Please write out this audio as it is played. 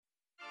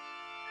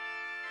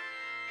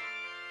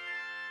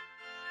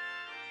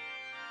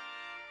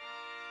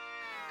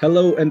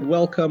Hello and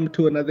welcome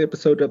to another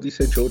episode of the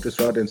St. George's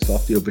Rod and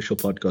Staff, the official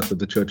podcast of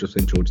the Church of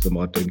St. George the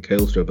Martyr in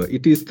Kuilsriver.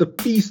 It is the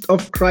Feast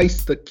of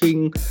Christ the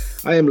King.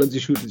 I am Lindsay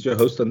Shooters, your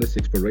host on this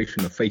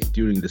exploration of faith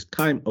during this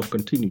time of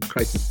continued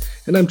crisis.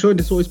 And I'm joined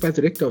as always by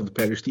the rector of the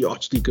parish, the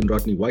Archdeacon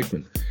Rodney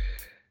Whiteman.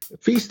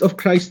 Feast of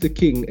Christ the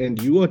King,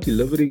 and you are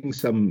delivering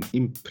some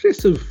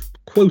impressive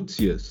quotes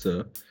here,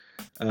 sir.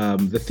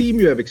 The theme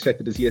you have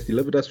extracted is, he has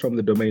delivered us from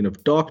the domain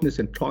of darkness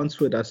and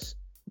transferred us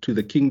to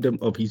the kingdom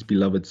of his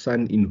beloved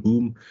Son, in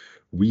whom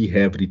we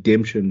have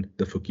redemption,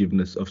 the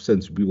forgiveness of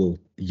sins. We will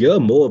hear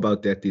more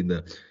about that in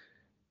the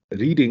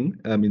reading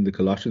in the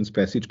Colossians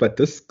passage. But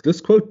this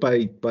quote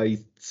by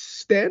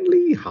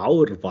Stanley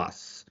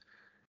Hauerwas,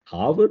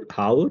 I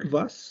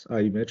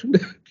imagine.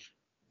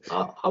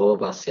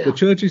 Hauerwas, yeah.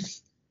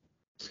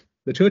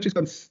 The church is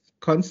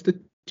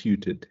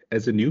constituted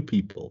as a new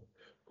people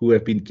who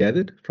have been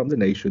gathered from the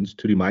nations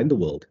to remind the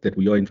world that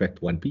we are in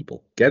fact one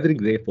people, gathering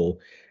therefore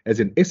as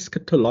an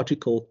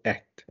eschatological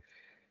act,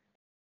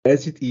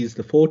 as it is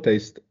the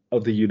foretaste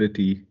of the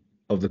unity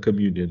of the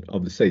communion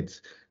of the saints.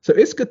 So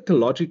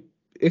eschatology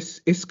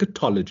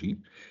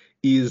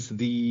is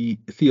the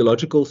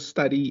theological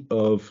study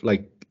of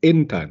like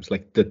end times,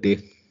 like the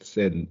deaths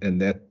and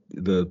that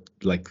the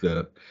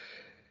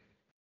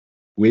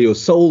where your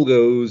soul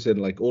goes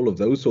and like all of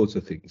those sorts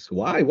of things.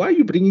 Why are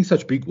you bringing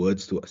such big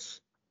words to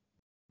us?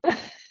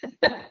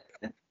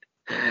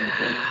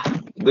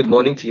 Good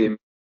morning to you.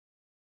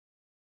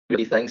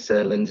 Really, thanks,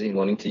 Lindsay.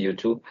 Morning to you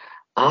too.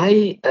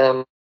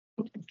 There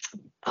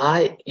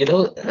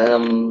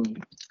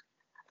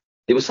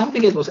was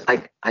something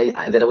that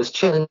I was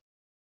challenged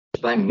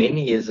by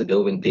many years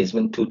ago when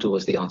Desmond Tutu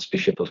was the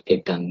Archbishop of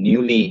Cape Town,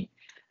 newly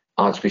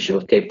Archbishop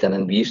of Cape Town,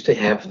 and we used to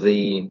have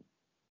the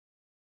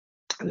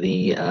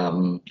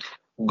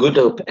Good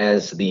Hope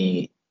as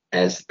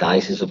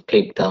Diocese of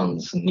Cape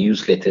Town's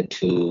newsletter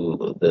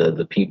to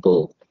the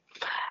people,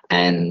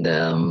 and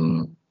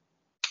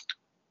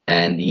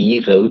he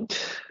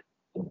wrote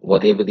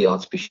whatever the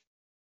Archbishop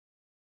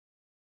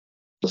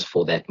was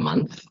for that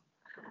month,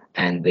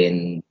 and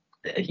then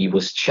he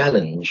was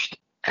challenged,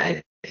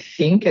 I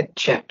think, a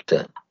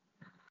chapter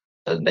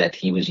that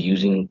he was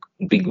using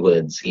big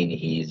words in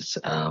his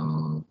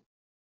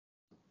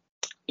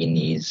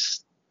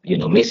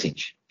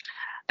message,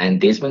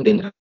 and Desmond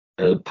then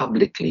wrote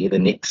publicly the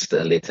next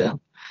letter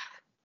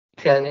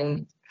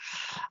telling,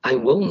 I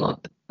will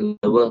not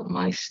lower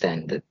my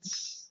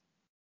standards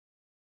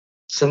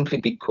simply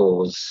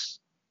because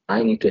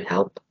I need to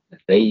help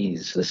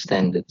raise the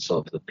standards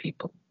of the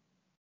people.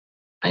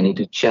 I need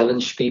to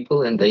challenge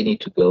people and they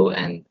need to go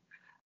and,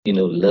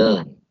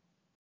 learn.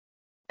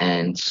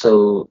 And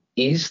so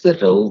is the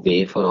role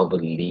therefore of a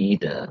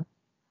leader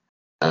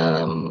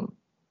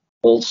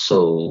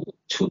also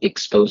to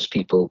expose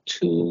people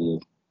to,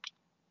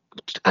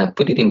 I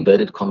put it in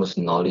inverted commas,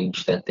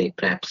 knowledge that they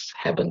perhaps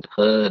haven't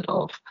heard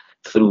of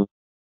through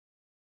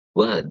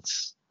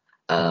words,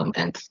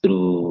 and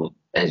through,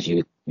 as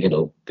you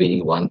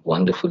very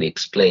wonderfully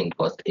explained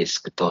what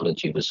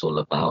eschatology was all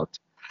about.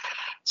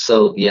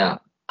 So yeah,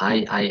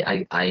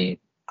 I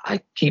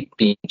keep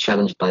being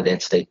challenged by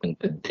that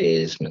statement with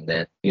Desmond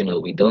that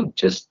we don't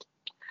just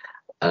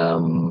we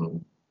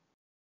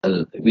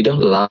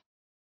don't allow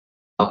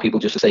people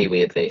just to say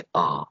where they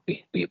are.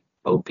 We're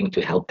hoping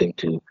to help them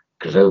to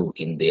grow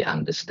in their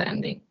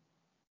understanding.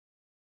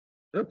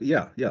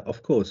 Yeah,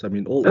 of course. I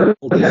mean, all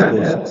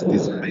discourse is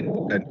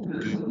designed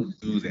to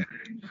do that.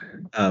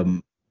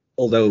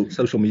 Although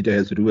social media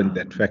has ruined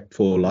that fact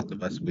for a lot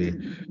of us, where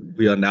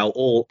we are now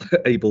all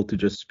able to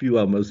just spew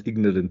our most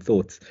ignorant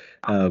thoughts.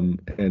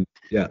 And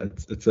yeah,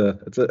 it's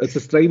a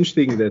strange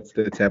thing that's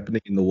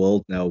happening in the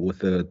world now with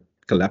the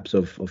collapse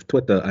of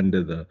Twitter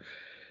under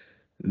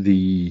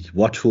the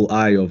watchful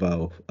eye of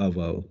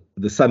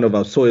the son of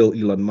our soil,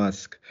 Elon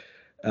Musk.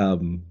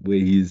 Where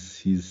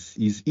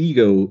his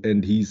ego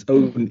and his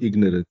own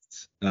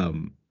ignorance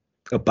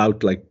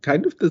about like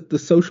kind of the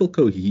social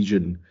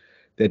cohesion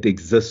that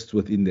exists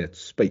within that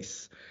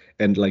space,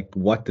 and like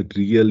what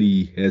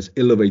really has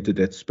elevated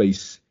that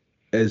space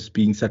as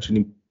being such an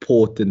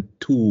important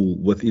tool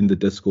within the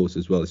discourse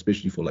as well,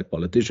 especially for like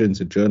politicians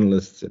and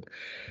journalists,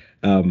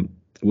 and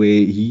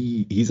where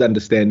his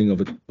understanding of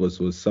it was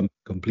something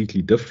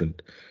completely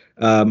different.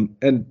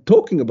 And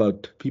talking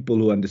about people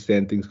who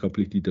understand things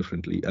completely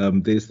differently,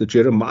 there's the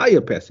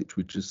Jeremiah passage,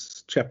 which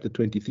is chapter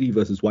 23,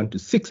 verses 1 to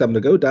 6. I'm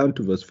going to go down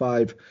to verse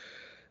 5.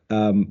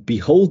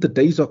 Behold, the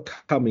days are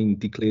coming,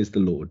 declares the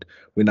Lord,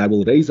 when I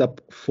will raise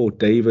up for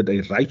David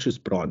a righteous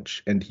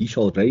branch, and he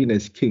shall reign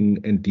as king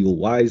and deal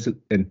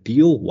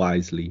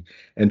wisely,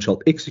 and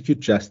shall execute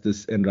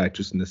justice and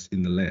righteousness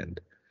in the land.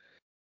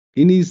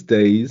 In his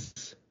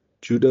days,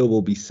 Judah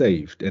will be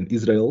saved, and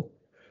Israel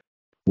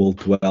will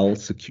dwell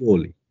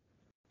securely.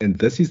 And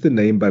this is the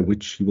name by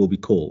which he will be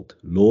called.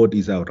 Lord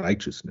is our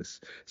righteousness.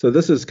 So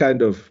this is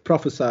kind of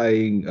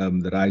prophesying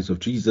the rise of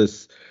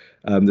Jesus.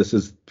 This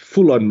is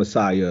full-on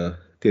Messiah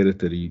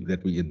territory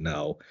that we're in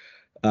now.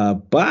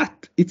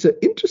 But it's an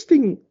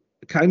interesting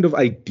kind of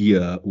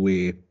idea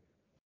where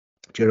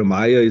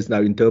Jeremiah is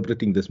now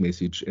interpreting this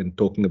message and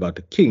talking about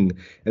a king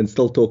and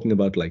still talking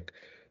about like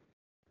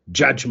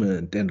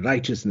judgment and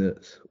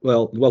righteousness.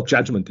 Well,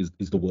 judgment is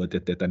the word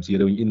that I'm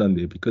zeroing in on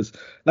there, because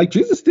like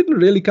Jesus didn't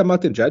really come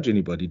out and judge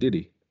anybody, did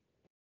he?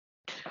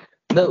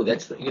 No,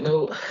 that's,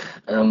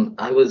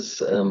 I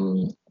was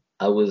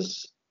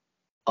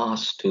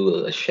asked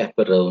to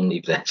chaperone,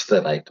 if that's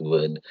the right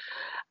word,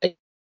 a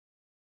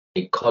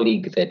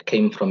colleague that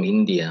came from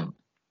India,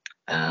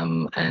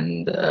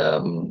 and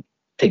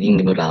taking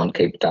him around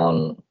Cape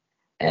Town.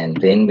 And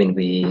then when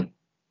we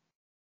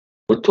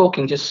were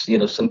talking, just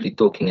simply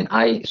talking, and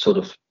I sort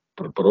of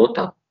brought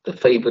up the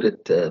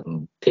favorite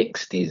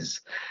text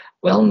is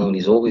well known,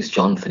 is always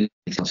John 3,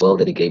 well,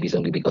 that he gave his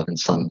only begotten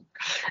son.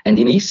 And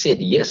then he said,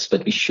 yes,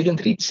 but we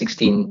shouldn't read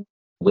 16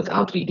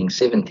 without reading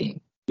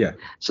 17. Yeah.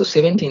 So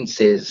 17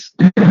 says,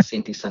 God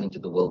sent his son into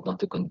the world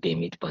not to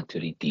condemn it, but to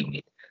redeem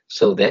it.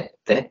 So that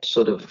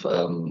sort of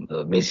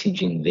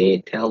messaging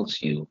there tells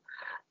you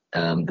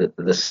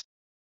that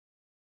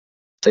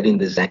in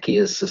the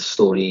Zacchaeus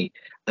story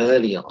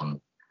earlier on,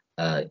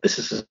 this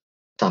is the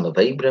son of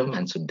Abram,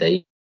 and so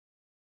the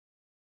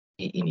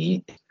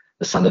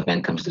Son of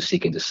Man comes to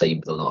seek and to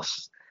save the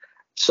lost.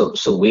 So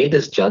where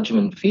does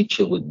judgment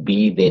feature would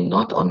be then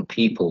not on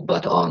people,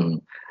 but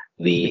on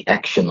the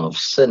action of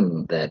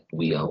sin that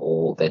we are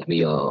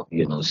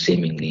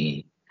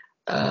seemingly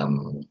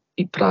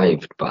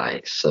deprived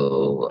by.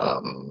 So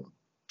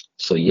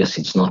yes,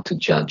 it's not to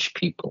judge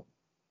people.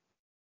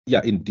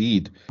 Yeah,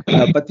 indeed.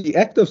 But the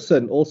act of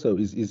sin also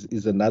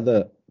is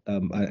another.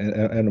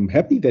 And I'm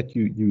happy that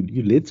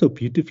you led so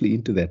beautifully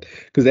into that,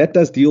 because that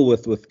does deal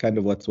with kind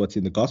of what's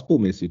in the gospel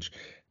message,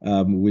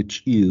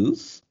 which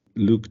is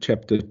Luke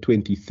chapter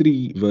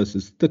 23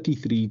 verses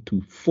 33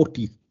 to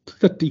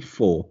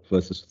 34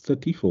 verses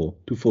 34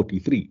 to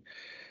 43.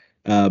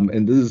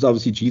 And this is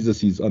obviously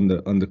Jesus. He's on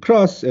the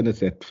cross, and it's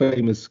that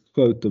famous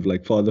quote of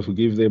like, "Father,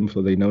 forgive them,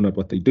 for they know not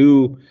what they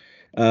do."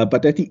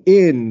 But at the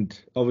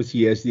end,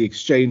 obviously, he has the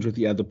exchange with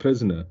the other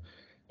prisoner.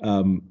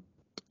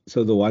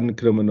 So the one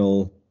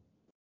criminal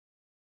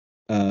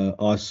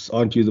asks,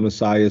 "Aren't you the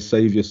Messiah?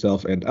 Save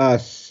yourself and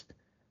us,"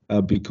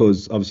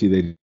 because obviously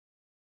they're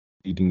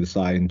eating the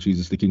sign,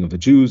 Jesus, the King of the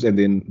Jews. And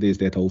then there's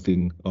that whole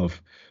thing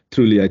of,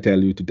 "Truly I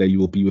tell you, today you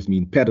will be with me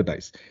in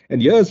paradise."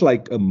 And here's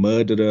like a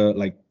murderer,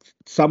 like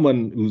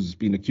someone who's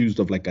been accused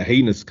of like a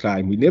heinous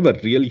crime. We never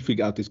really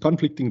figure out. There's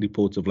conflicting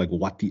reports of like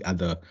what the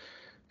other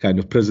kind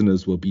of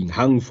prisoners were being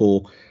hung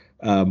for,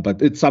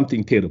 but it's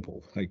something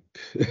terrible. Like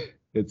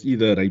it's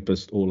either a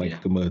rapist or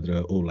like a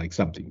murderer or like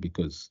something,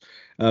 because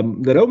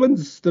the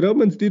Romans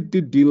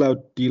did deal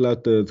out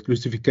the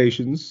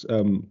crucifixions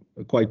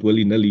quite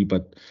willy-nilly,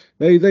 but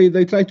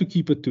they try to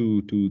keep it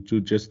to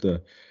just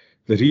the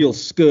real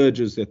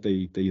scourges that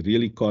they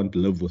really can't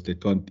live with, they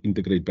can't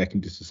integrate back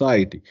into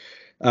society.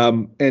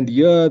 And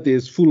here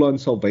there's full-on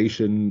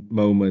salvation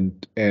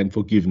moment and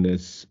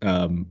forgiveness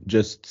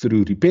just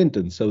through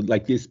repentance. So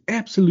like there's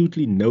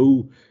absolutely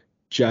no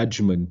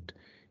judgment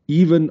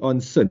even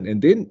on sin.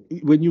 And then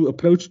when you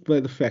approached by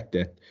the fact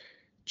that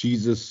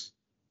Jesus,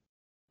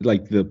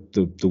 like the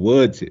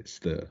word says,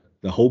 the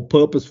whole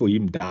purpose for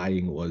him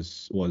dying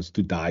was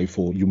to die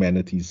for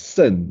humanity's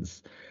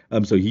sins.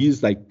 So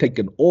he's like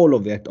taken all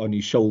of that on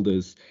his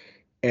shoulders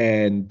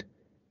and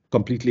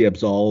completely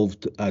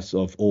absolved us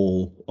of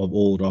all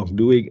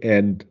wrongdoing,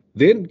 and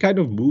then kind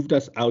of moved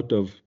us out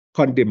of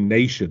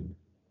condemnation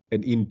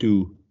and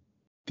into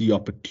the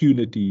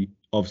opportunity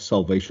of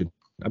salvation.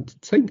 I'm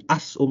saying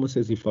us almost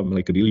as if I'm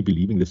like really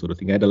believing this sort of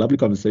thing. I had a lovely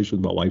conversation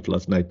with my wife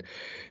last night,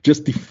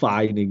 just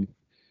defining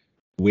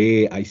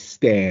where I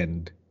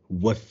stand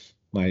with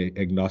my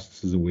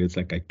agnosticism, where it's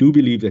like I do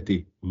believe that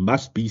there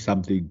must be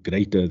something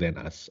greater than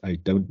us. I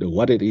don't know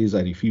what it is.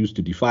 I refuse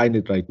to define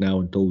it right now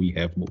until we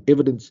have more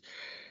evidence.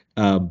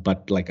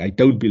 But like I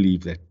don't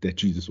believe that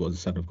Jesus was the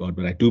Son of God,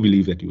 but I do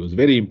believe that he was a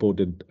very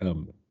important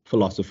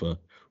philosopher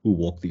who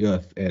walked the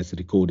earth, as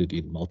recorded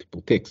in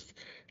multiple texts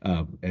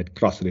and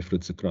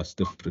cross-reference across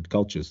different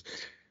cultures.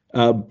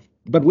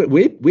 But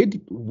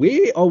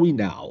where are we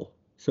now?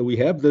 So we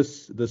have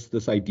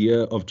this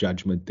idea of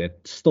judgment that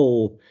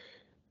still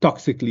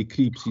toxically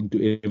creeps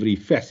into every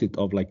facet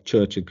of like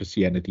church and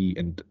Christianity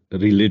and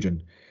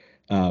religion.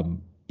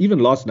 Even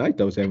last night,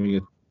 I was having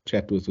a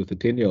chat with a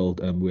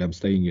 10-year-old where I'm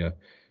staying here,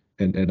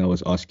 and I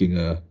was asking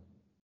her,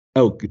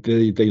 oh,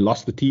 they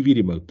lost the TV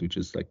remote, which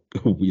is like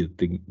a weird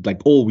thing.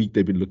 Like all week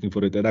they've been looking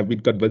for it, and I've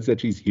been convinced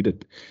that she's hid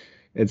it.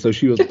 And so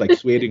she was like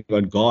swearing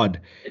on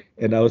God,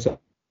 and I was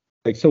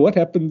like, so what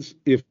happens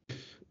if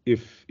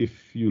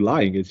you're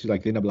lying? It's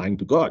like, then I'm lying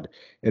to God.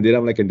 And then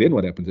I'm like, and then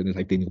what happens? And it's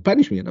like, then you'll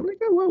punish me. And I'm like,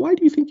 oh, why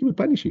do you think he would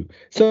punish you?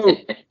 So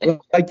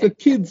like the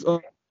kids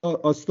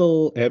are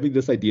still having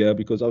this idea,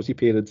 because obviously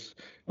parents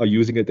are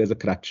using it as a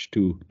crutch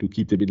to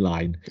keep them in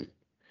line.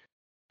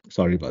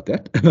 Sorry about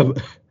that.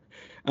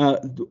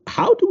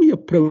 How do we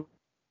approach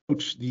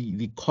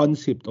the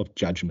concept of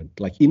judgment,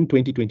 like in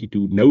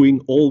 2022,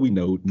 knowing all we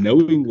know,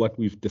 knowing what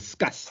we've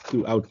discussed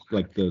throughout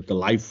like the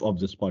life of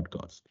this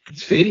podcast?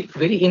 It's very,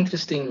 very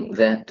interesting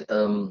that,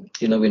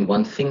 when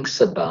one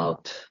thinks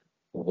about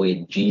where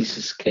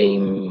Jesus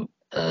came,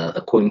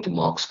 according to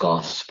Mark's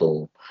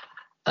gospel,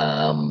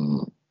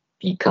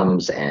 he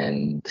comes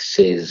and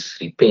says,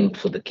 repent,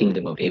 for the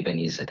kingdom of heaven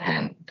is at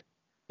hand.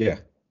 Yeah.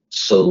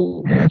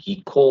 So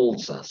he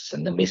calls us,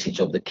 and the message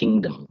of the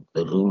kingdom,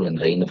 the rule and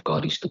reign of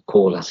God, is to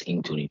call us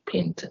into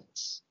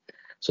repentance.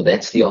 So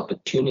that's the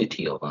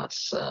opportunity of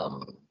us.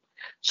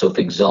 So, for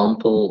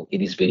example,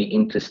 it is very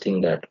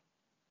interesting that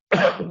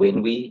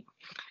when the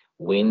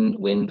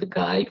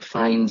guy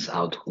finds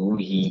out who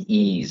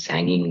he is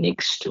hanging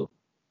next to,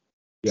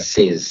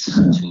 says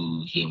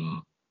to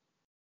him,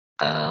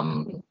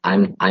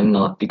 I'm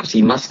not, because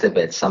he must have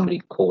had some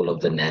recall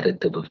of the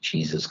narrative of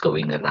Jesus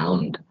going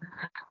around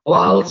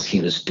whilst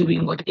he was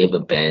doing whatever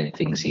bad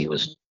things he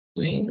was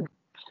doing,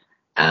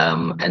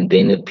 and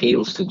then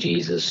appeals to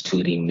Jesus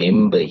to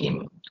remember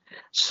him.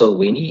 So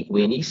when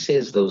he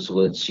says those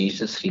words,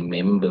 Jesus,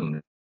 remember me,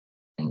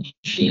 and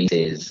she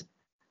says,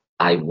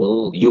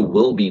 you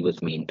will be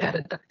with me in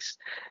paradise.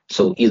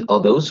 So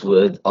are those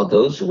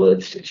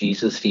words,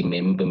 Jesus,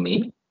 remember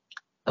me,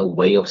 a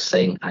way of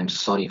saying, I'm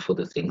sorry for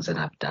the things that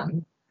I've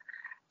done?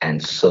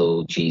 And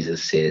so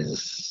Jesus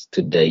says,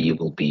 today you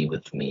will be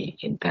with me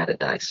in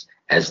paradise,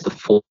 as the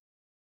full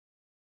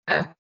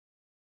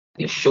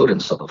the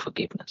assurance of a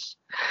forgiveness.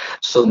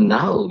 So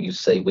now you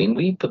say, when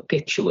we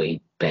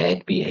perpetuate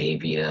bad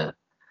behavior,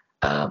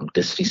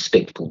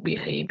 disrespectful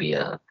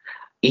behavior,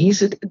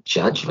 is it a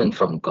judgment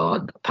from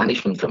God,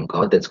 punishment from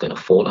God that's going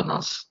to fall on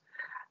us?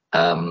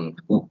 The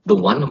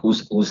one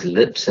whose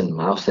lips and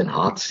mouth and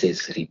heart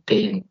says,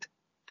 repent,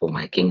 for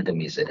my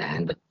kingdom is at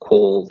hand, the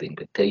call, the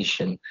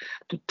invitation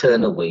to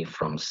turn away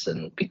from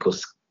sin,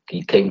 because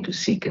he came to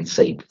seek and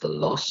save the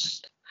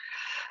lost.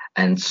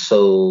 And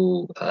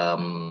so,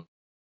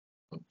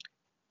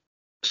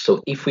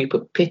 so if we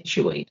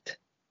perpetuate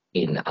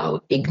in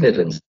our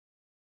ignorance,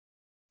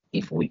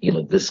 if we,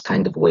 this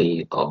kind of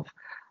way of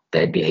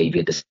bad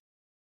behavior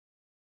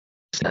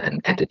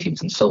and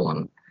attitudes and so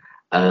on,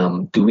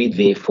 do we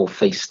therefore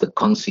face the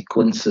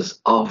consequences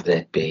of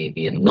that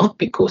behavior? Not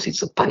because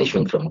it's a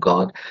punishment from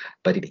God,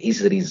 but it is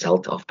the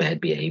result of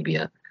bad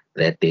behavior,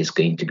 that there's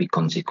going to be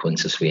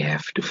consequences we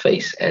have to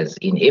face. As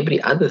in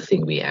every other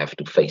thing, we have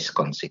to face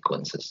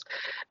consequences,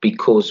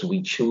 because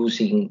we're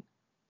choosing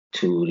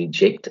to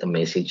reject a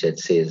message that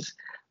says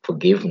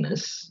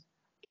forgiveness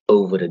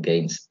over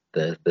against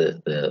the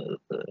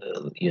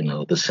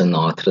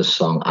Sinatra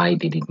song, I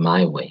Did It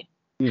My Way.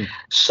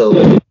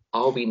 So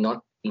are we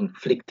not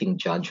inflicting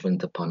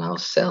judgment upon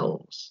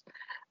ourselves?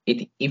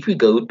 If we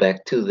go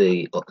back to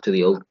the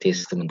Old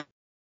Testament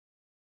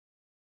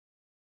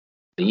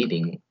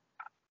reading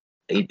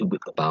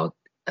about,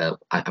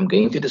 I'm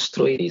going to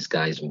destroy these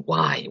guys.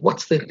 Why?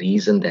 What's the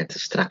reason that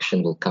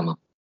destruction will come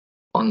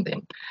upon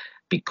them?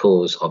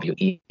 Because of your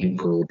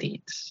evil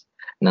deeds.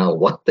 Now,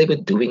 what they were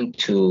doing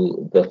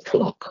to the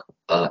flock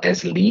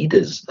as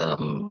leaders,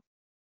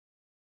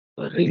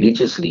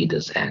 religious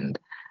leaders, and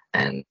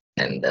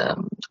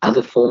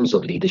other forms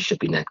of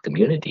leadership in that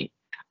community,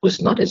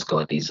 was not as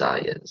God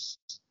desires.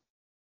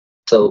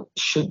 So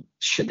should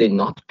there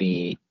not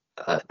be?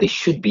 There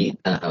should be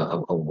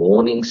a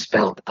warning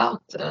spelled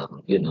out. If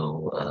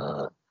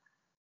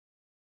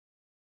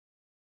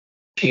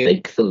you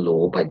break the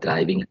law by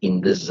driving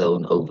in the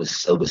zone over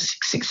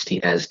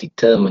 60 as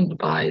determined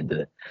by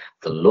the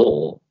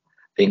law,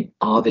 then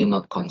are there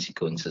not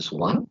consequences?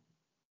 One,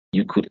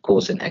 you could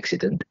cause an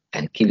accident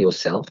and kill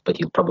yourself, but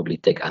you'll probably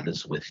take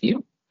others with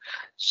you.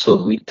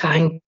 So we're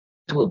trying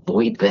to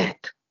avoid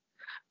that.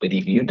 But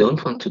if you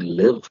don't want to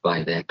live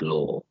by that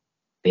law,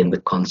 then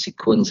the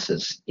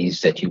consequences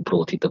is that you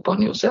brought it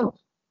upon yourself.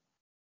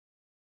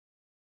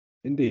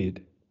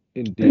 Indeed.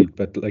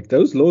 But like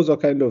those laws are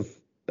kind of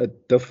a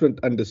different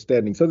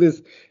understanding. So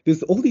there's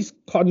all these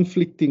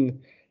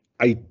conflicting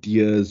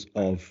ideas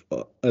of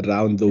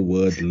around the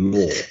word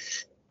law,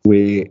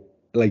 where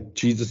like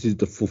Jesus is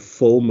the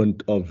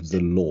fulfillment of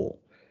the law.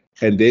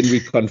 And then we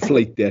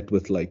conflate that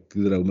with like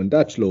the Roman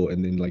Dutch law,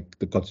 and then like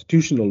the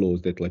constitutional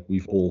laws that like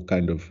we've all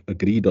kind of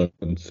agreed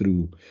on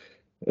through.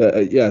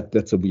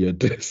 That's a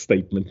weird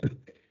statement,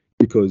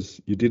 because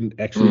you didn't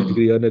actually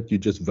agree on it. You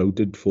just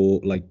voted for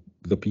like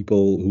the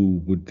people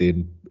who would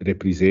then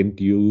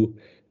represent you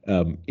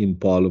in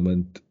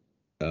Parliament,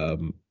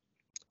 and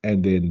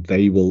then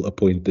they will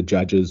appoint the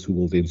judges who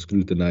will then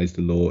scrutinize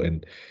the law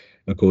and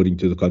according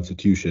to the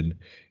Constitution,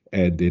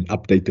 and then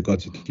update the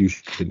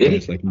Constitution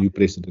as like new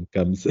precedent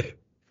comes.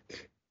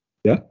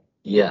 Yeah.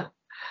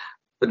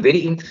 But very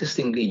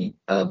interestingly,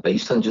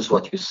 based on just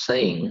what you're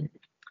saying,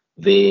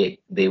 I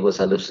was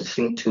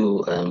listening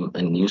to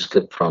a news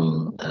clip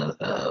from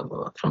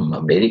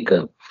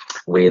America,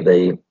 where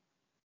they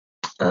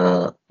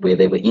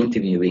were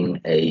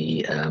interviewing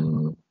a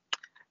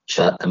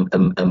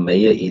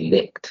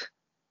mayor-elect,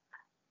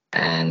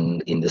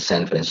 and in the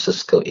San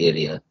Francisco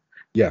area.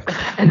 Yeah.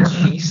 And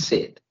she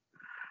said,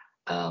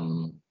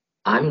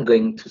 I'm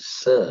going to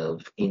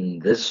serve in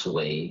this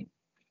way,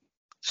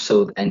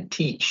 and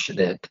teach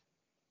that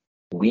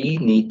we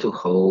need to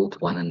hold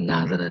one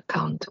another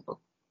accountable.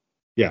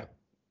 Yeah.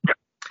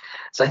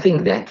 So I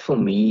think that for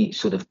me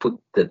sort of put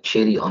the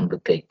cherry on the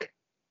cake.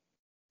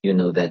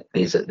 That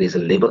there's a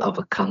level of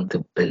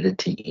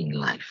accountability in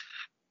life,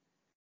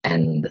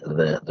 and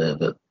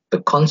the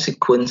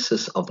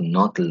consequences of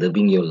not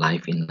living your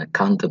life in an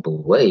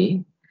accountable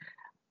way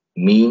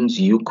means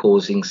you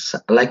causing,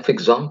 like, for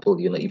example,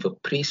 if a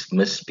priest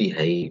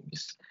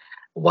misbehaves,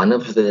 one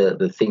of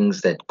the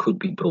things that could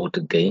be brought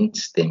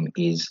against them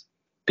is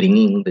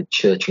bringing the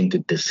church into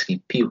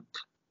disrepute.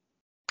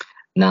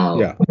 Now,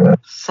 Yeah.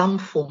 some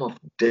form of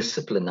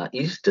discipline. Now,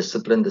 is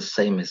discipline the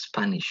same as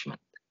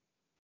punishment?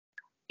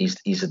 Is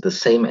it the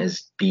same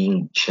as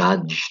being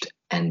judged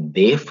and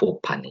therefore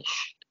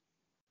punished?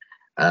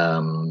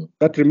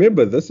 But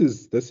remember, this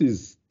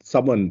is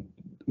someone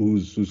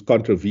who's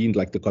contravened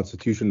like the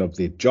constitution of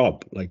their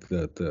job, like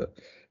the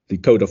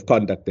code of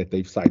conduct that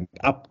they've signed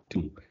up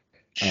to.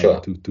 Sure.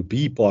 To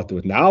be part of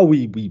it. Now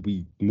we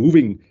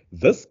moving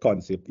this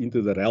concept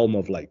into the realm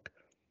of like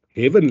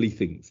heavenly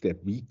things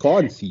that we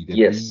can't see,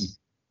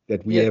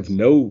 that we have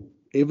no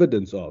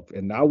evidence of,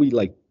 and now we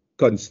like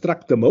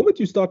construct. The moment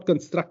you start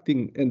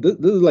constructing, and this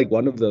is like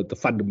one of the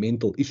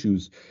fundamental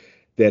issues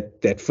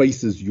that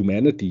faces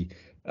humanity,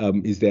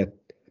 is that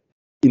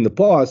in the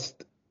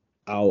past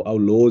our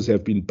laws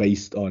have been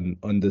based on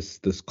this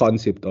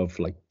concept of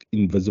like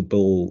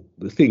invisible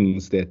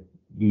things that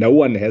no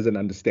one has an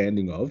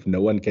understanding of,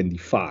 no one can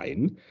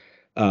define,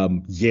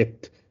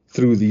 yet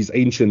through these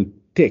ancient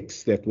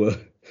texts that were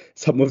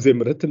some of them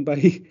written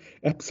by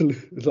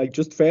absolute like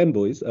just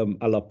fanboys,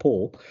 a la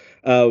Paul,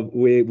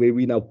 where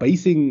we're now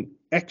basing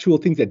actual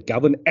things that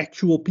govern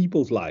actual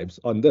people's lives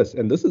on this.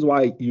 And this is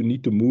why you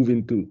need to move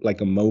into like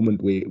a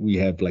moment where we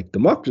have like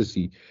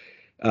democracy,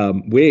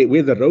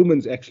 where the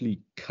Romans actually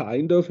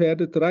kind of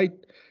had it right.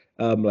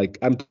 Like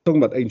I'm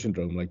talking about ancient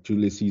Rome, like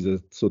Julius Caesar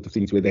sort of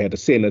things, where they had a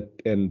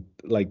senate and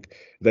like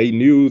they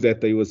knew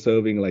that they were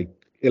serving like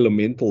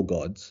elemental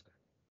gods,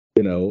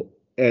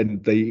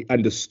 and they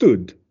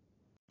understood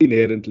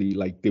inherently,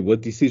 like there were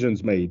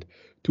decisions made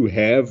to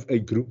have a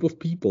group of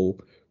people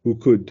who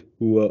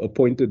were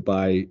appointed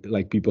by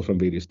like people from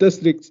various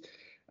districts,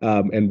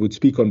 and would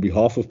speak on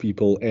behalf of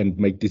people and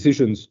make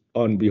decisions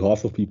on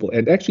behalf of people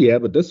and actually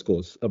have a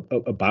discourse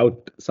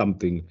about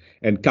something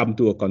and come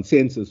to a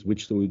consensus,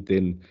 which they would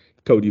then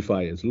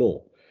codify as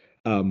law.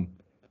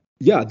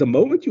 Yeah, the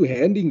moment you're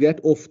handing that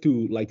off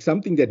to like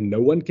something that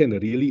no one can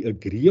really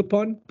agree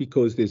upon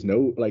because there's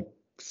no like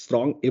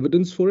strong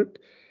evidence for it,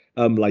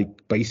 like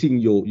basing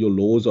your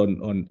laws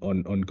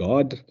on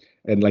God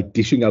and like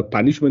dishing out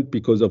punishment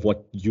because of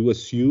what you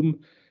assume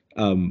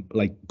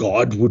like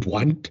God would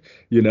want,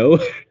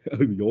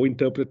 your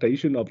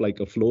interpretation of like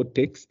a flawed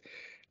text,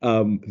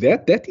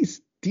 that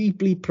is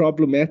deeply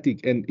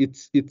problematic, and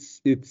it's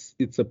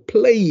a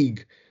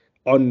plague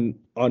on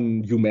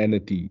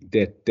humanity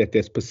that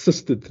has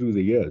persisted through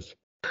the years.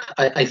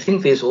 I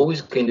think there's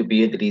always going to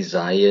be a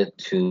desire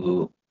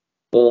to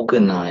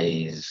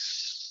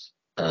organize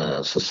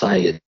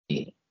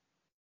society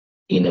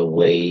in a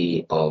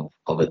way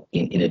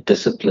in a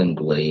disciplined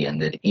way,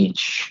 and that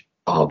each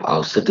of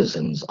our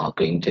citizens are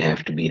going to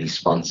have to be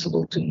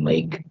responsible to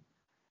make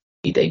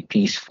it a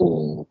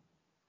peaceful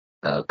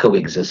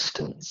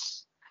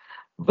coexistence.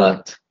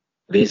 But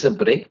there's a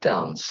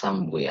breakdown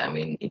somewhere. I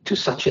mean, to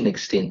such an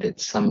extent that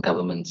some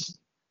governments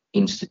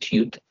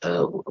institute,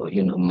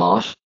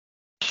 martial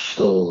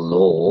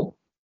law.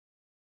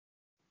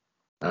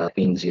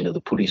 Means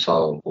the police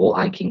are all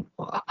eyeing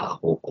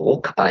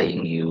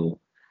you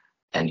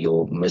and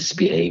your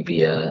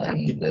misbehavior,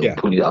 and they'll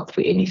pull you up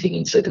for anything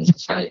in certain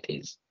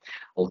societies.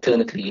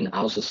 Alternately, in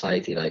our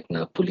society right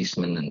now,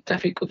 policemen and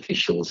traffic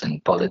officials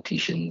and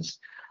politicians,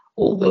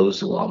 all those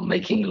who are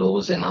making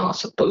laws and are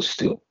supposed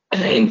to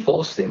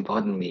enforce them,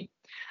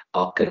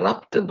 are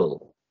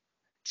corruptible.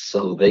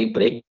 So they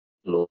break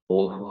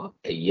law,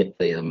 yet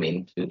they are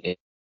meant to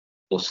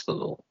enforce the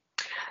law.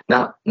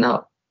 Now,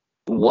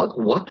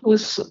 what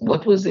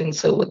was then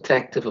so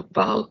attractive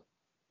about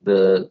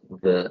the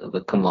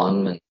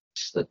commandments,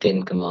 the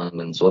 10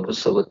 Commandments? What was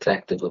so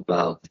attractive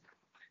about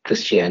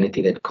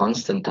Christianity that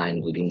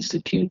Constantine would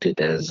institute it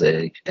as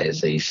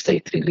a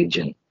state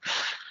religion?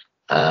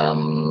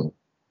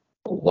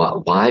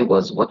 What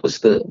was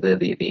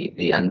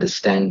the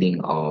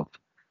understanding of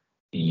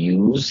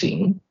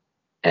using,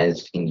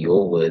 as in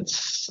your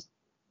words,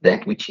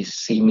 that which is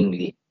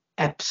seemingly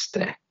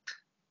abstract,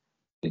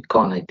 we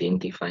can't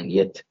identify, and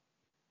yet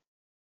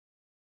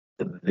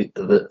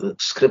the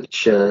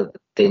scripture, the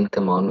 10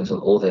 Commandments, and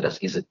all that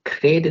is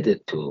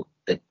accredited to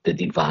the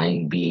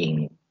divine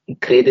being,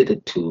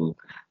 credited to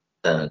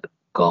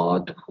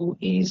God, who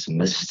is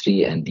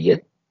mystery and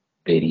yet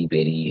very,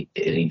 very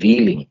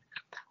revealing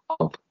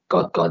of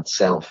God's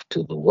self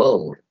to the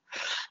world.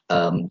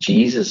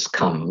 Jesus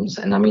comes,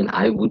 and I mean,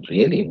 I would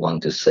really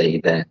want to say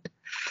that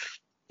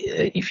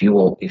if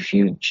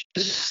you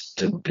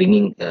just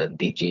bringing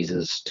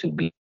Jesus to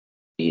be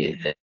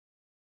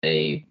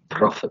a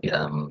prophet,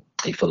 a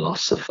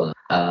philosopher,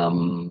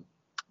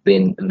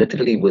 then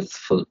literally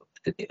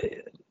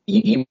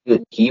he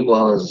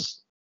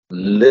was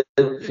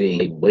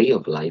living a way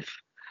of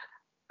life.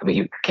 I mean,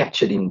 you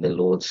captured in the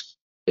Lord's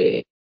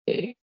Prayer,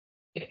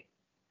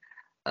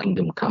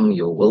 kingdom come,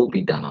 your will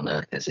be done on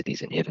earth as it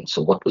is in heaven.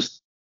 So what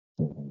was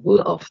the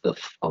will of the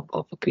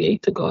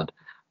Creator God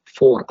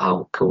for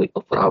our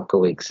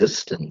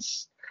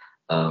coexistence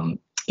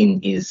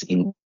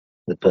in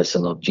the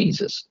person of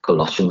Jesus?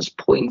 Colossians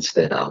points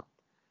that out.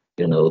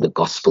 The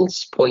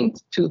Gospels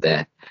point to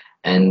that,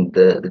 and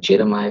the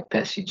Jeremiah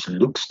passage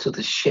looks to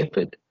the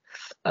shepherd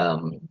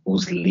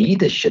whose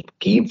leadership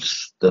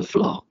gives the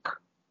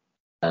flock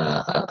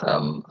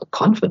a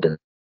confidence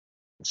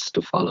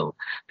to follow,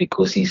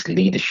 because his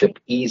leadership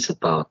is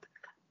about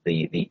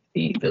the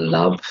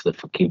love, the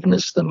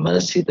forgiveness, the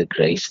mercy, the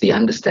grace, the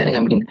understanding. I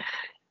mean,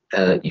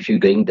 if you're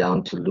going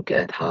down to look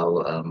at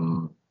how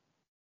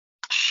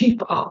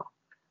sheep are,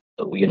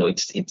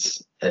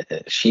 it's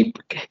sheep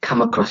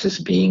come across as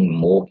being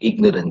more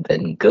ignorant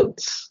than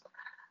goats,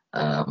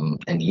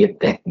 and yet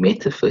that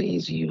metaphor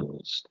is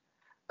used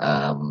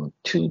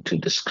to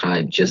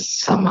describe just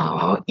somehow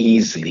how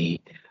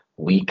easily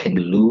we can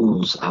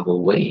lose our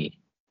way,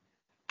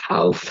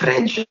 how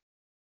fragile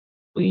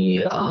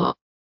we are,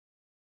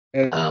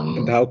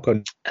 and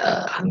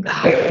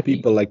how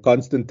people like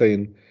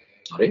Constantine,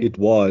 sorry? it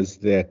was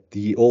that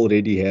he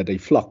already had a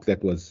flock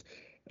that was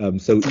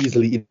so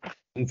easily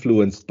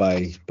influenced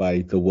by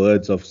the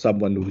words of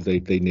someone who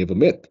they never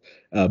met.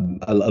 A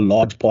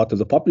large part of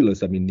the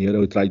populace. I mean,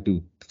 Nero tried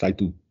to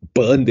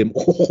burn them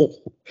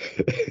all,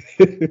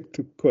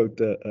 to quote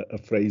a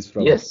phrase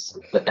from Yes,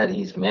 but that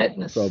is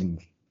madness. from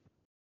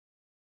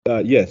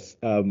yes,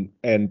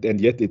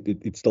 and yet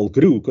it still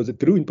grew, because it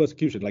grew in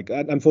persecution. Like,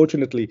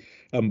 unfortunately,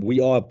 we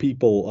are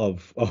people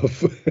of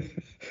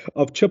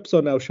of chips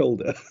on our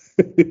shoulder.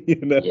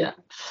 Yeah,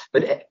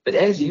 but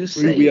as you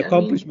say, we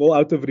accomplish more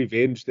out of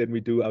revenge than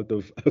we do out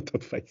of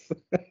faith.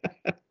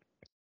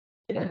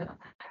 Yeah,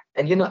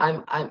 and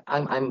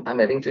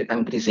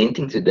I'm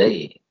presenting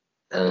today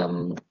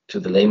to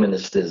the lay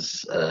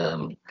ministers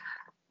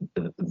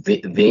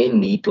they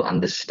need to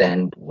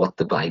understand what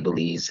the Bible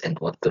is and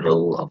what the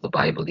role of the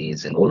Bible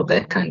is and all of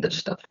that kind of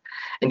stuff.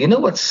 And you know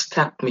what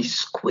struck me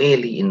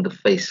squarely in the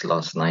face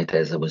last night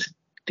as I was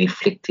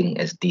reflecting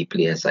as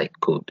deeply as I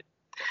could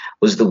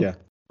was the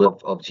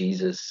word of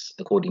Jesus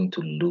according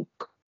to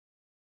Luke,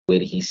 where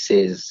he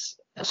says,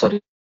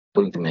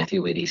 according to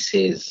Matthew, where he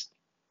says,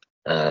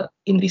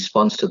 in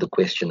response to the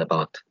question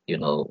about,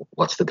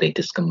 what's the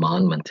greatest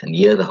commandment, and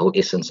here the whole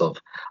essence of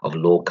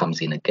law comes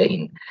in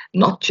again,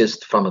 not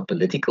just from a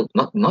political,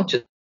 not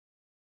just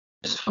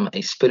from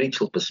a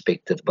spiritual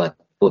perspective, but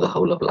for the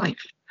whole of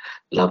life.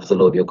 Love the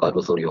Lord your God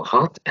with all your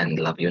heart, and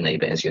love your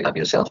neighbor as you love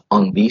yourself.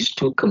 On these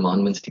two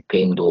commandments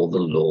depend all the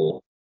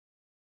law,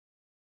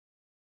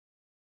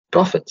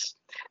 prophets.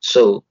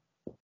 So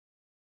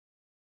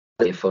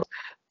therefore,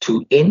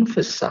 to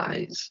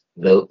emphasize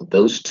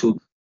those two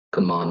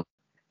commandments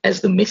as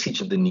the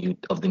message of the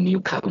new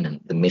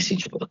covenant, the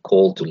message of a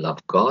call to love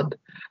God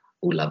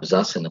who loves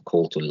us and a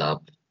call to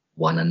love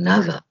one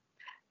another.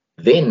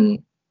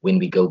 Then when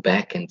we go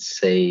back and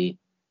say,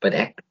 but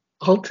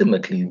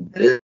ultimately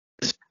this,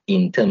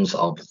 in terms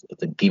of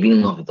the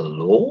giving of the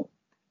law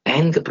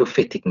and the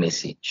prophetic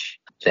message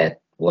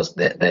that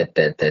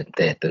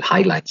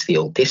highlights the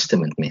Old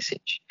Testament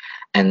message,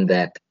 and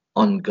that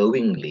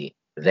ongoingly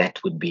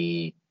that would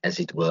be, as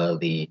it were,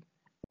 the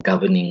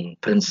governing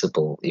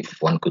principle,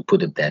 if one could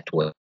put it that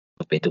way,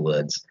 with better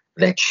words,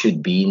 that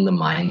should be in the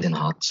minds and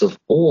hearts of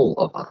all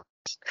of us.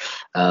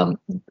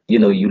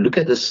 You look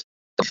at this,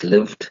 he's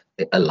lived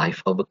a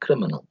life of a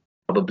criminal.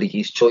 Probably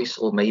his choice,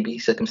 or maybe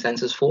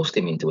circumstances forced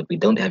him into it. We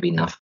don't have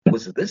enough.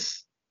 Was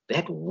this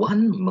that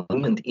one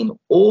moment in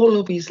all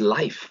of his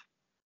life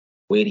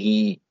where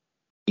he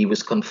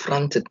was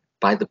confronted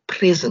by the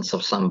presence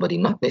of somebody,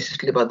 not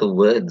necessarily by the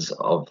words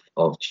of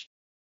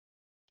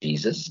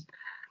Jesus?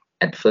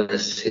 At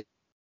first, it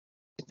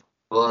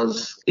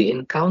was the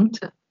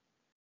encounter.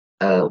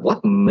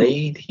 What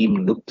made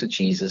him look to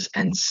Jesus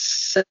and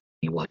say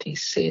what he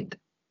said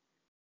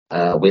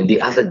when the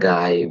other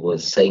guy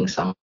was saying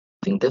something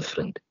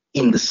different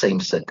in the same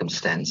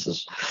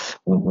circumstances?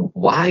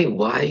 Why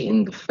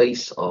in the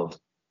face of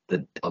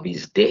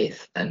his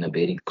death, and a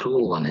very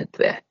cruel one at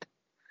that,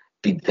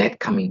 did that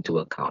come into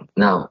account?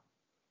 Now,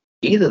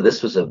 either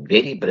this was a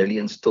very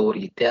brilliant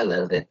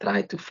storyteller that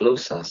tried to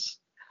float us,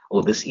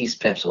 or this is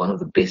perhaps one of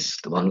the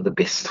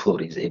best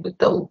stories ever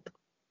told.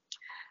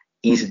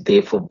 Is it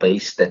therefore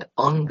based that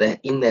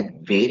in that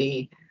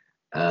very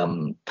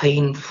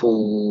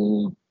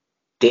painful,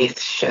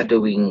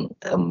 death-shadowing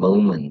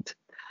moment,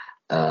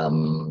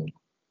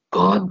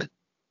 God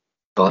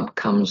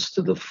comes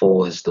to the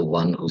fore as the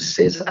one who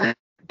says, I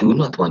do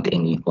not want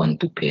anyone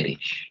to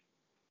perish.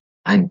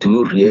 I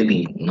do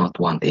really not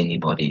want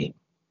anybody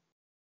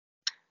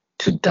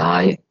to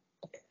die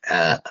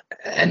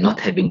and not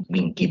having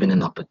been given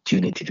an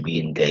opportunity to be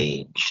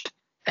engaged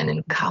and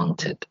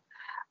encountered.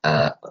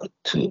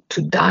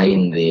 to die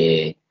in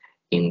their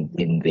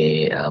in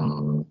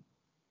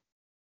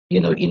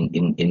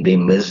their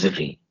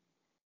misery.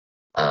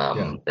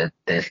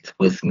 That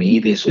with me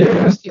there's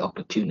always the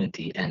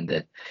opportunity, and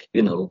that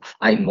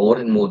I'm more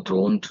and more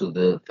drawn to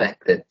the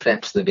fact that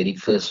perhaps the very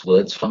first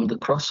words from the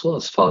cross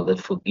was, Father,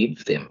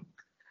 forgive them,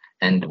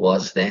 and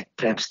was that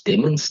perhaps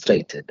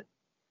demonstrated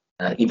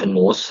even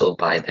more so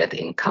by that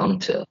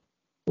encounter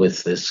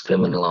with this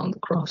criminal on the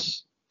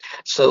cross.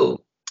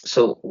 So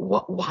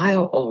why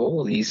are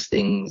all these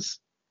things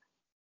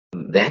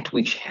that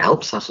which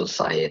helps our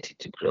society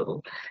to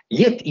grow?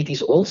 Yet it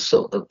is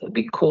also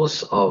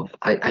because of,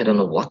 I don't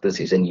know what this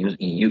is, and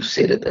you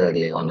said it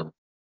earlier on,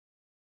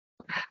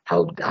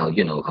 how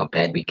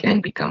bad we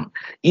can become.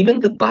 Even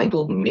the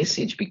Bible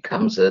message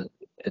becomes a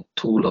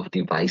tool of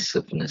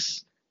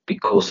divisiveness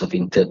because of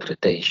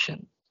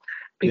interpretation,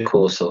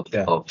 because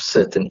of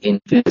certain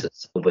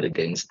emphasis over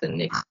against the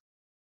next.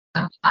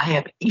 I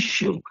have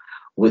issue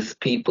with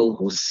people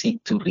who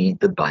seek to read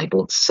the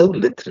Bible so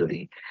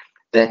literally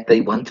that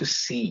they want to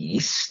see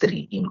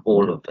history in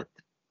all of it.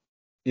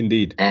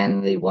 Indeed.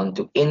 And they want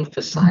to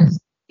emphasize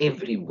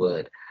every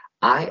word.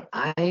 I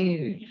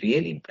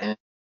really am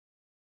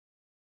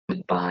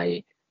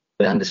by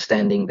the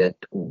understanding that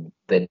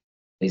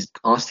is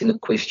asking a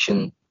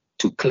question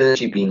to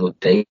clergy being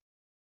ordained,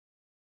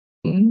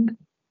 and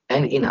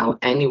in our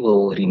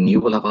annual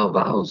renewal of our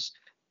vows.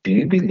 Do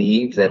you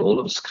believe that all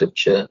of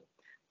Scripture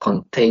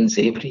contains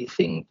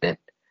everything that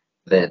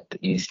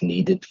is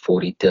needed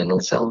for eternal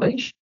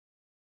salvation?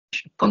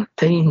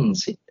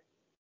 Contains it.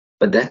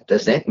 But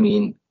does that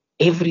mean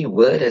every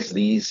word, as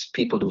these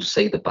people who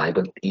say the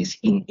Bible is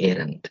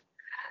inerrant?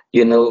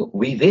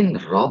 We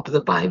then rob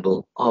the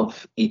Bible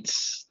of the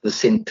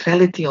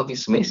centrality of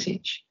its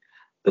message,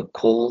 the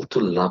call to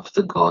love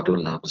the God who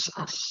loves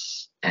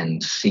us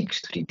and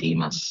seeks to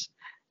redeem us,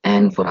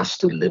 and for us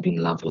to live in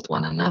love with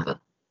one another.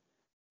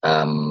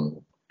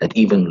 That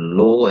even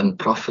law and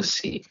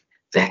prophecy,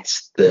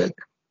 that's the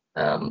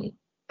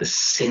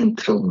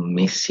central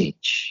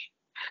message.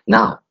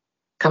 Now,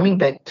 coming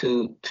back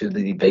to the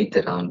debate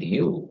around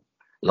you,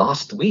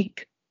 last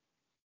week,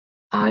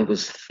 I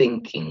was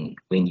thinking,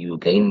 when you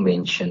again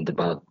mentioned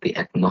about the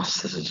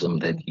agnosticism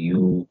that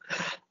you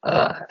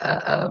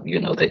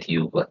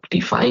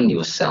define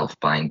yourself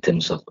by in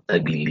terms of a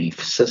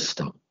belief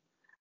system.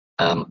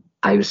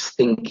 I was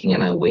thinking,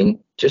 and I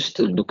went just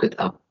to look it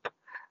up.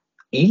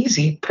 Is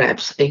he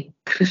perhaps a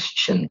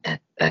Christian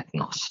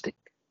agnostic?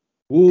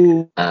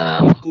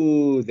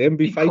 Them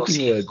be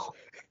fighting words.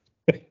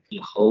 He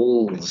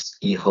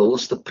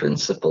holds the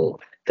principle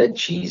that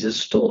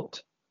Jesus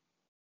taught: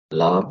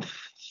 love,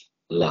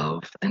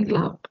 love, and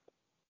love.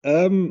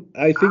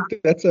 I think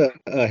that's a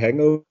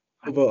hangover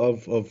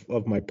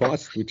of my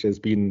past, which has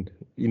been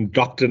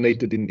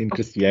indoctrinated in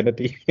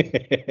Christianity.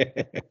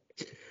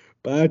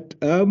 But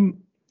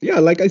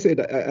like I said,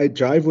 I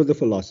drive with the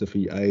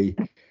philosophy.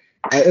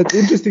 It's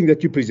interesting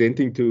that you're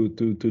presenting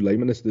to lay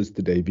ministers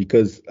today,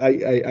 because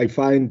I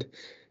find,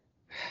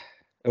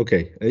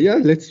 okay,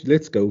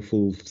 let's go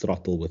full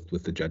throttle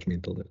with the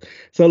judgmental.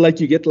 So like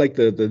you get like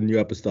the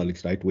new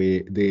apostolics, right,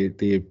 where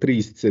their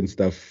priests and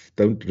stuff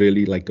don't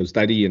really like go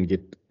study and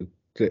get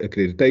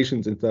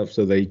accreditations and stuff,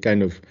 so they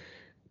kind of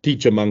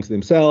teach amongst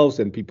themselves,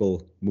 and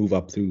people move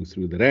up through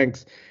the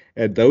ranks,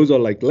 and those are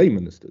like lay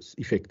ministers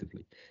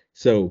effectively.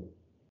 So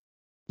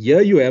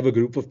here you have a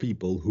group of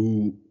people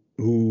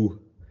who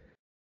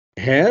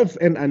have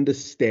an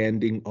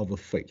understanding of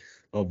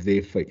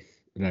their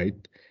faith,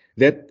 right?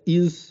 That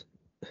is,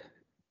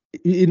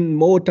 in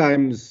more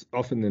times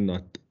often than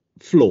not,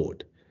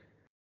 flawed.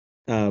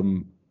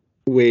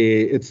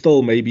 Where it's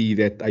still maybe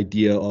that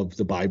idea of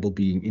the Bible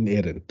being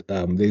inerrant.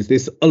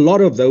 There's a lot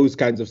of those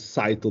kinds of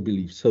societal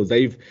beliefs. So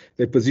they've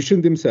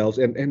positioned themselves,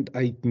 and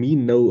I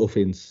mean no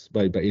offense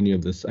by any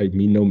of this. I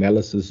mean no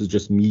malice. This is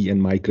just me and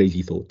my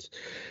crazy thoughts.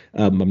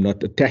 I'm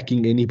not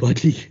attacking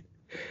anybody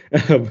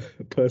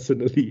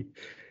personally.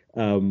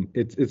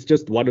 It's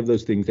just one of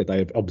those things that I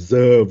have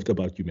observed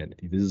about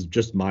humanity. This is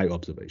just my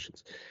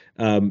observations.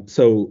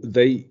 So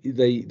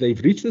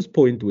they've reached this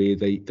point where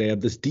they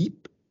have this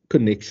deep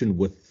connection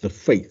with the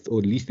faith, or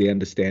at least their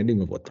understanding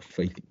of what the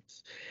faith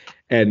is.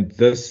 And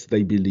this,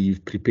 they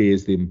believe,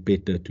 prepares them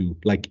better to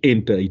like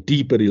enter a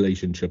deeper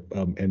relationship,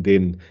 and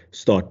then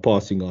start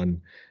passing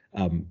on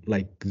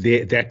like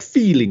that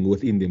feeling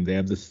within them. They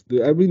have this,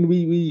 I mean,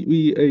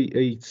 we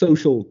a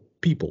social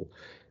people.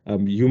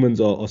 Humans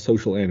are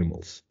social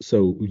animals.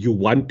 So you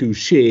want to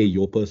share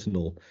your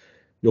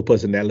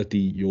personality,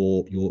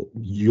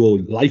 your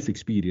life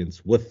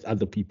experience with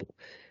other people.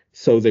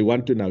 So they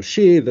want to now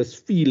share this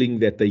feeling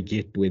that they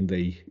get when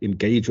they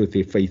engage with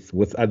their faith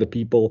with other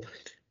people,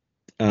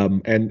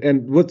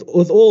 and with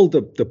all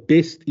the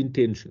best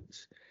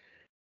intentions.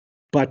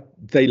 But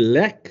they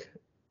lack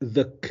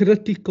the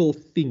critical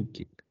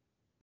thinking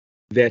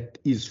that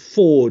is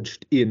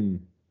forged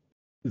in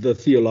the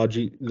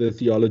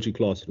theology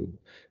classroom,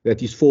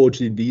 that is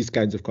forged in these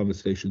kinds of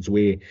conversations,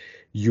 where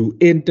you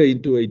enter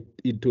into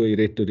into a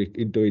rhetoric,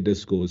 into a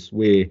discourse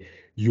where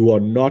you are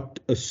not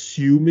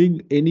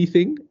assuming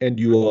anything and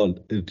you are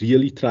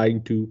really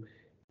trying to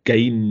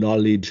gain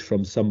knowledge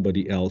from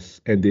somebody else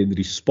and then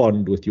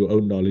respond with your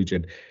own knowledge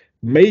and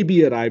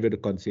maybe arrive at a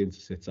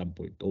consensus at some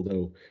point,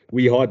 although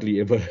we hardly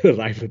ever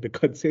arrive at a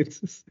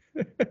consensus.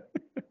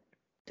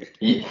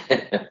 Yeah,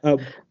 um,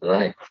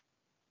 right.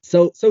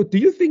 so do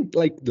you think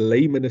like the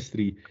lay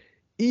ministry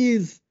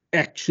is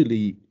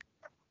actually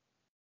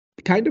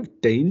kind of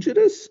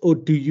dangerous, or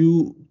do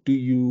you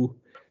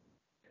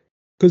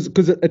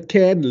because it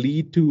can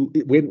lead to,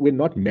 when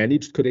not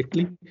managed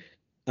correctly,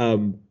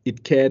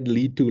 it can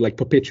lead to like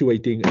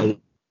perpetuating a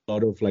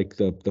lot of like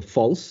the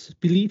false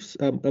beliefs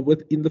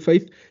within the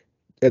faith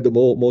and the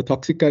more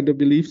toxic kind of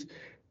beliefs,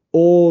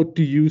 or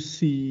do you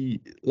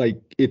see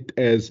like it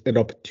as an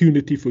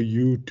opportunity for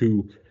you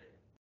to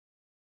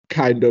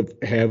kind of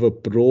have a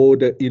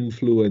broader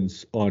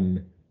influence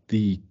on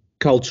the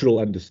cultural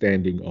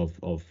understanding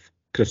of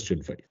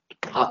Christian faith?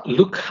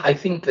 Look, I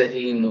think that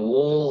in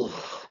all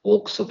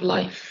walks of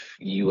life,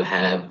 you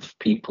have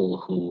people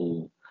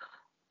who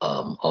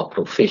are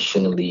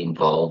professionally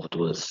involved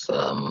with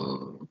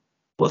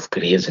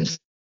careers and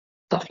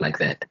stuff like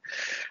that.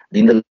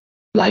 In the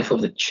life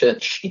of the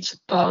church, it's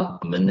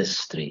about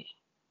ministry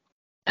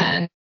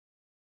and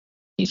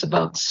it's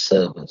about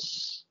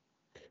service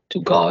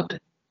to God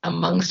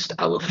amongst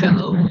our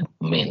fellow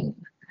men.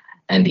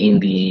 And in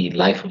the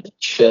life of the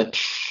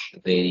church,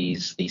 there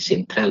is the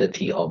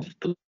centrality of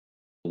the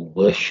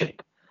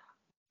worship,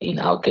 in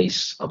our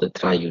case, of the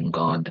triune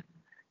God,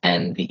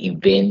 and the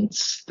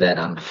events that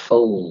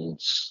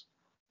unfolds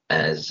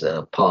as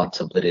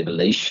part of the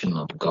revelation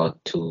of God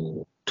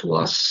to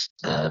us,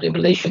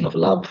 revelation of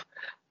love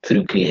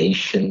through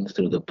creation,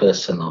 through the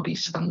person of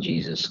His Son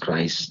Jesus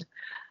Christ,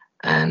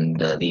 and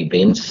the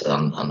events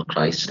on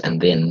Christ, and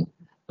then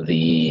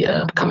the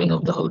coming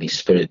of the Holy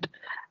Spirit,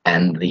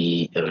 and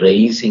the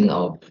raising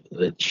of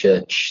the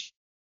church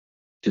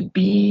to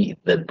be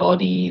the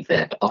body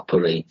that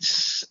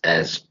operates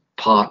as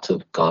part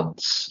of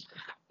God's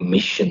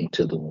mission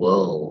to the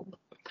world.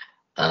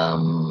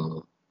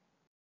 Um,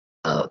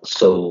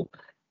 so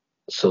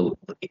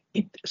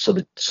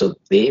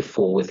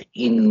therefore,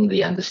 within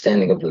the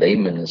understanding of lay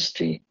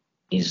ministry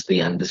is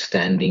the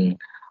understanding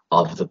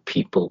of the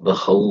people, the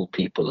whole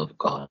people of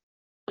God.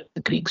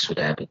 The Greeks would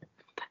have it.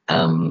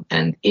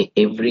 And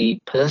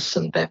every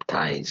person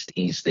baptized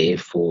is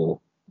therefore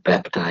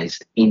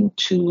baptized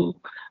into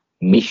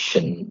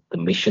mission, the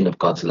mission of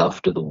God's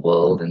love to the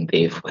world, and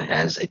therefore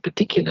has a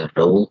particular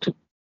role to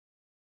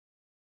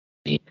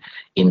play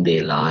in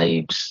their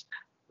lives.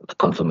 The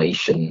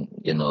confirmation,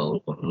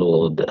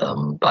 Lord,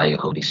 by your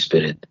Holy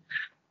Spirit,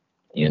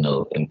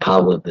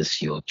 empower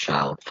this your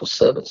child for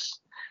service.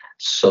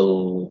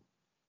 So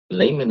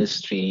lay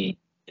ministry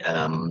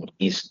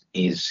is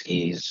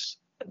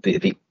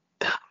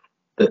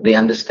the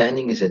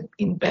understanding is that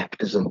in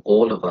baptism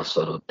all of us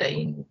are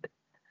ordained,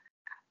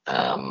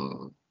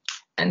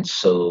 and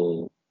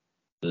so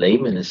lay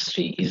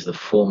ministry is the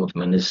form of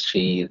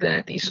ministry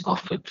that is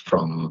offered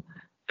from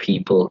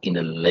people in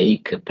a lay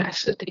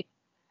capacity,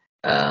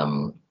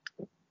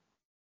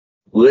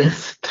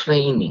 with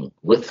training,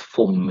 with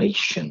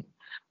formation,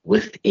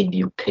 with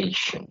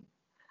education.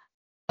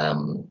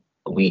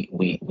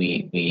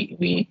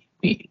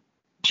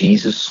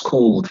 Jesus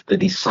schooled the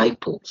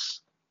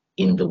disciples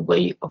in the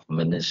way of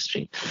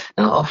ministry.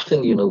 Now,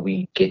 often,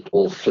 we get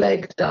all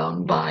flagged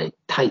down by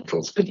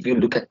titles, but if you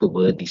look at the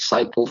word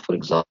disciple, for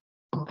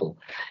example,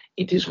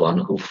 it is one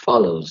who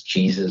follows.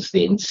 Jesus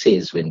then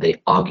says, when they're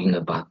arguing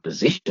about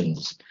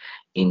positions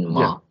in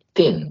Mark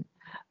 10,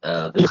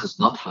 this is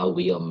not how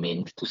we are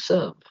meant to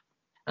serve.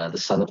 The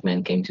Son of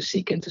Man came to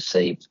seek and to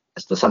save.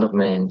 As the Son of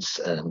Man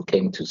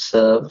came to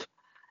serve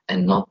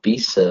and not be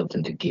served,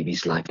 and to give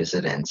his life as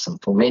a ransom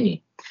for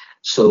many.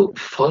 So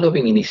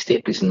following in his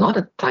step is not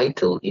a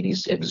title, it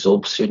is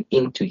absorption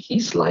into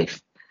his life,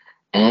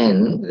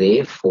 and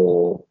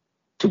therefore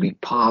to be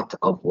part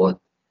of what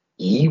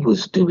he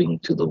was doing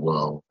to the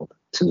world,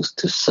 to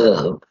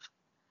serve,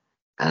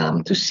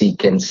 to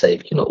seek and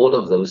save. All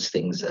of those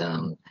things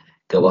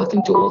go out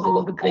into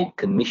all the Great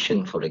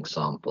Commission, for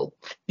example.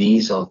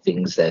 These are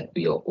things that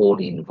we are all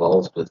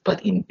involved with,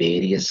 but in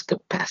various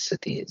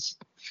capacities.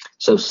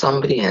 So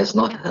somebody has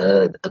not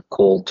heard a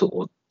call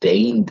to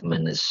ordained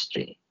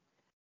ministry,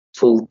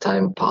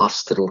 full-time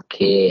pastoral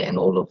care and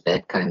all of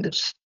that kind of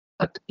stuff,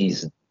 but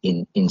is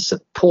in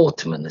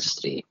support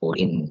ministry, or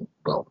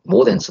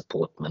more than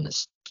support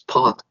ministry,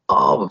 part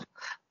of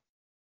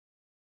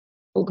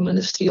the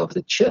ministry of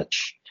the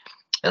church,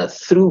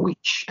 through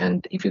which,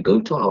 and if you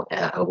go to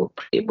our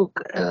prayer book,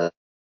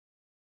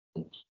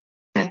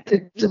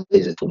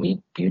 is for me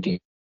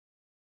beautifully,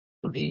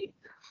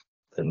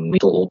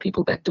 all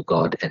people back to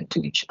God and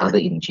to each other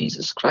in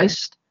Jesus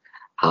Christ.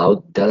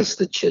 How does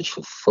the church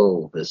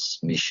fulfill this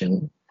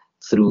mission?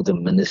 Through the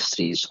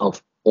ministries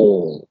of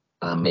all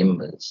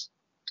members.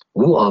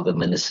 Who are the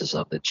ministers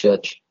of the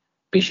church?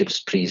 Bishops,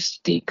 priests,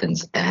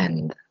 deacons,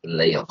 and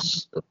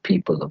laos, the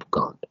people of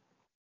God.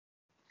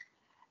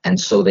 And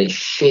so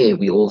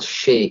we all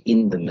share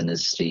in the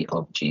ministry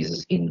of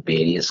Jesus in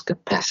various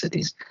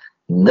capacities.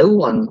 No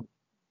one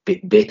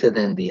better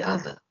than the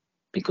other,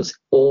 because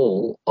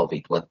all of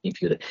it,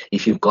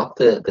 if you've got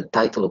the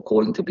title of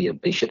calling to be a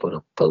bishop or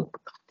a pope,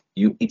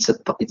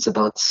 it's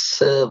about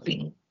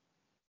serving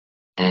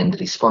and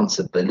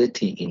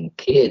responsibility in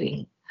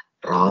caring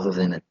rather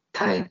than a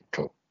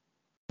title.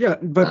 Yeah,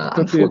 but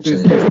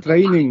there's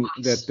training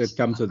that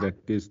comes with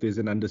that. There's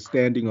an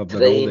understanding of the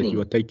role that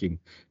you are taking.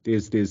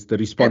 There's the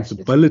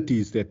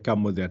responsibilities that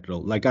come with that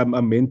role. Like I'm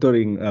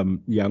mentoring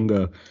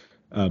younger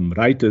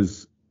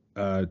writers.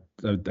 I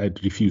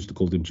refuse to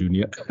call them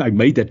junior. I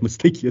made that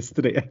mistake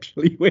yesterday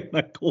actually when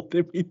I called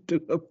them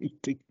into a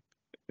meeting.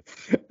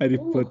 I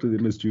refer to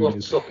them as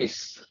juniors.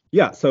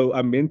 Yeah, so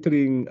I'm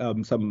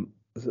mentoring some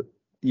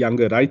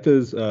younger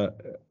writers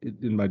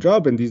in my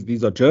job, and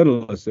these are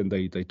journalists, and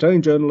they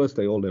train journalists.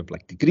 They all have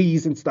like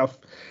degrees and stuff,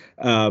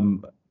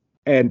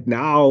 and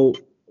now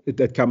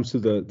that comes to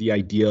the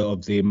idea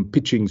of them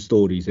pitching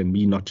stories and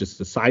me not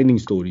just assigning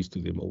stories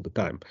to them all the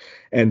time.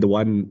 And the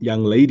one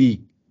young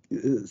lady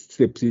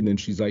steps in and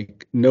she's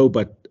like, no,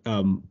 but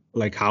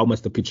like, how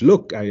must the pitch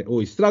look? I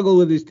always struggle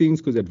with these things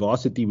because at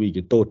varsity we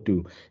get taught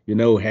to,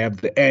 have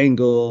the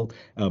angle,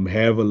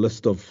 have a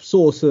list of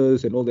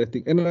sources and all that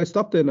thing. And I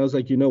stopped there and I was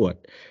like, you know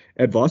what?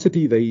 At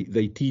varsity,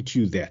 they teach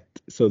you that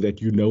so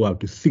that you know how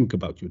to think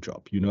about your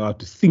job. You know how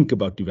to think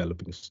about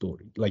developing a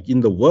story. Like in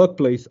the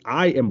workplace,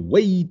 I am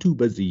way too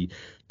busy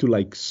to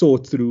like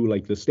sort through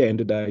like the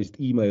standardized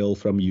email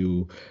from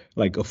you,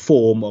 like a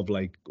form of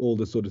like all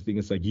this sort of thing.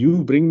 It's like,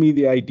 you bring me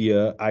the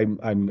idea.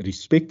 I'm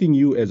respecting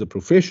you as a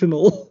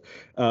professional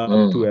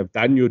to have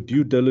done your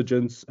due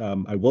diligence.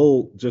 I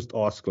will just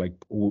ask like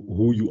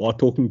who you are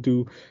talking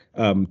to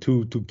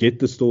get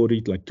the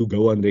story, like to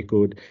go on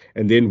record,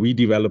 and then we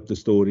develop the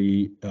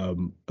story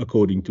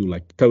according to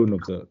like tone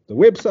of the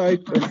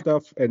website and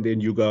stuff, and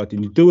then you go out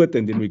and you do it,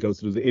 and then we go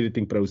through the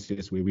editing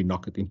process where we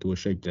knock it into a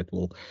shape that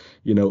will,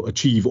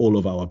 achieve all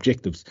of our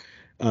objectives.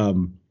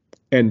 And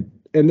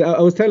I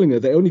was telling her,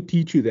 they only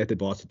teach you that at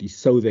varsity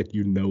so that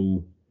you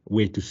know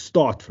where to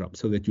start from,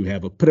 so that you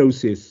have a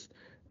process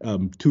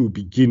to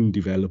begin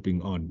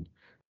developing on,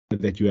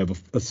 that you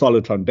have a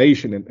solid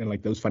foundation and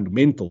like those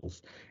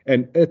fundamentals.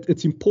 And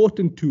it's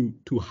important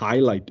to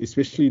highlight,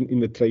 especially in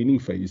the training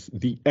phase,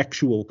 the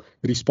actual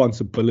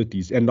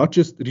responsibilities, and not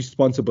just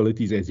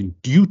responsibilities as in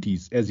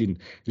duties, as in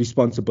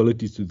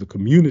responsibilities to the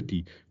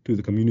community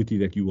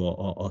that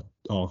you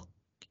are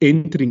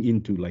entering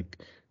into,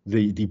 like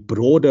the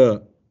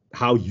broader,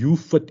 how you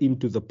fit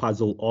into the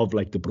puzzle of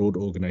like the broader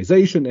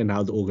organization, and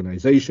how the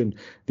organization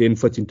then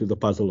fits into the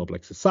puzzle of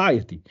like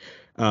society.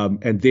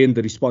 And then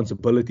the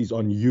responsibilities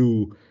on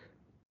you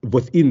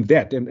within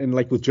that. And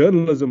like with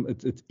journalism,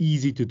 it's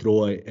easy to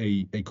draw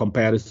a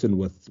comparison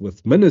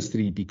with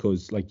ministry,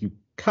 because like you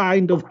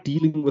kind of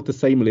dealing with the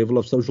same level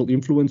of social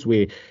influence,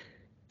 where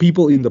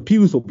people in the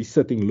pews will be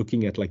sitting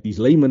looking at like these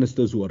lay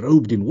ministers who are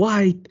robed in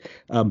white,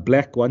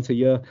 black once a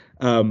year,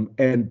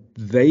 and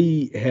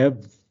they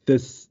have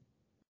this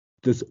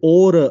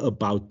aura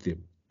about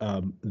them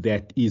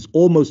that is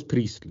almost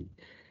priestly.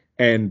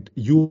 And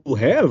you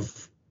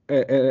have,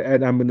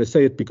 and I'm going to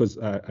say it because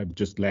I'm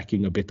just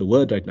lacking a better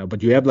word right now,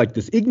 but you have like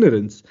this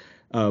ignorance,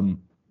 or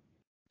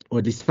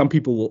at least some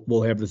people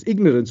will have this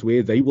ignorance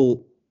where they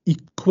will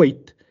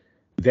equate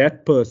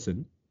that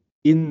person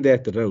in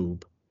that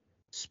robe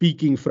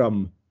speaking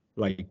from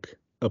like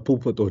a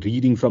pulpit or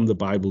reading from the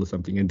Bible or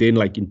something. And then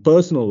like in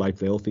personal life,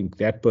 they'll think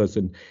that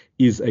person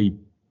is a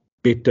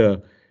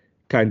better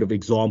kind of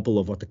example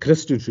of what a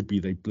Christian should be.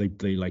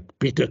 They like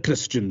better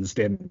Christians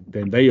than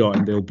they are,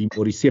 and they'll be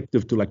more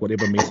receptive to like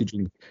whatever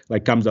messaging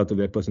like comes out of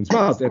that person's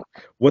mouth. And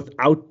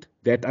without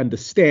that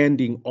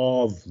understanding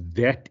of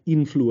that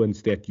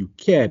influence that you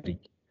carry,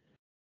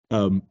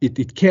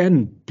 it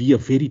can be a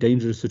very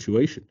dangerous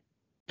situation.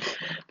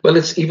 Well,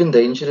 it's even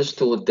dangerous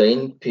to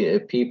ordain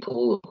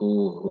people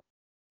who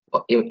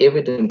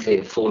evidently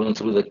have fallen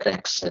through the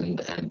cracks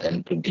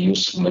and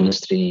produce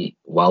ministry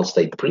whilst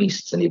they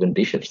priests and even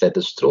bishops that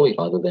destroy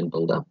rather than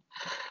build up.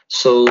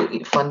 So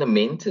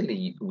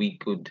fundamentally, we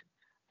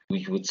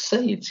would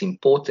say it's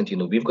important.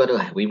 We've got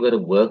a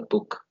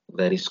workbook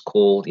that is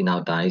called in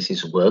our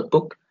diocese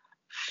Workbook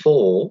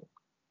for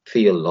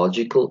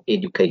Theological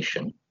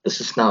Education. This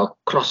is now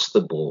across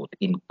the board,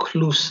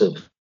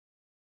 inclusive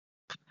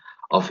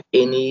of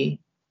any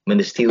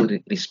ministerial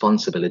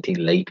responsibility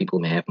lay people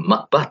may have.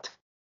 But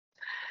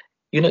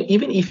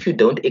even if you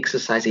don't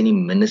exercise any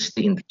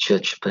ministry in the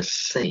church per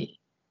se,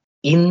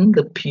 in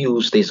the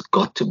pews, there's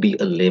got to be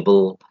a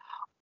level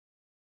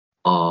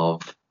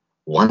of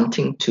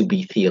wanting to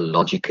be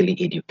theologically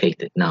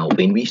educated. Now,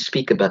 when we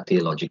speak about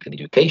theological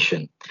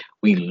education,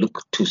 we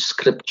look to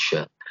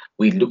Scripture.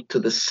 We look to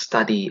the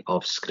study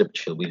of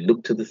Scripture. We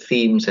look to the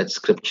themes that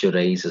Scripture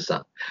raises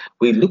up.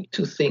 We look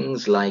to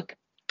things like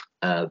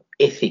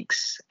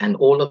ethics and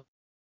all of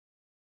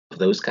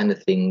those kind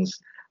of things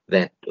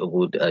that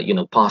would,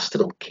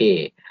 pastoral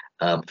care,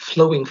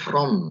 flowing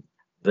from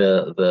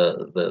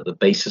the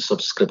basis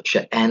of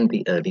Scripture and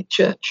the early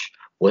church.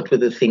 What were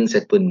the things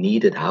that were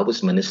needed? How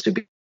was ministry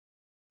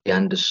be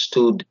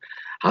understood?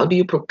 How do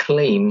you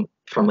proclaim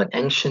from an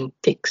ancient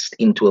text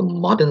into a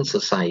modern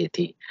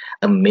society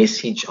a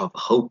message of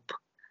hope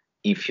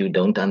if you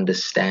don't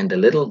understand a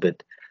little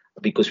bit?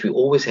 Because we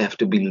always have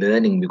to be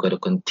learning. We've got to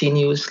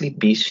continuously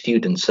be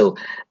students. So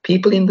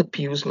people in the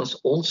pews must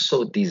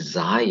also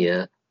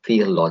desire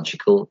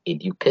theological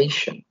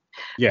education.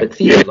 Yeah. But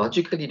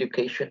theological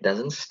education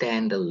doesn't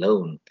stand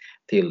alone.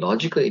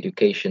 Theological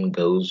education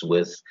goes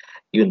with,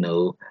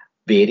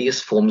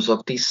 various forms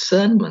of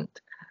discernment,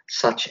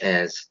 such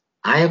as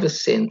I have a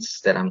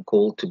sense that I'm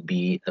called to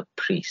be a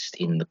priest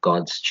in the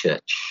God's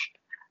church.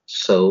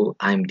 So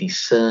I'm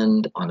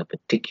discerned on a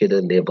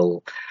particular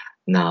level.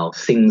 Now,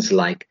 things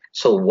like,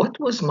 so what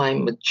was my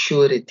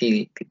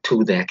maturity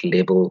to that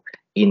level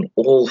in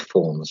all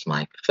forms?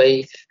 My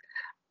faith,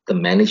 the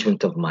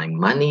management of my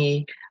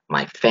money,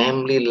 my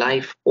family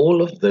life,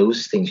 all of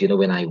those things.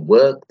 When I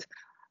worked,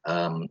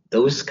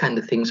 those kind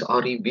of things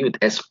are reviewed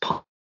as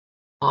part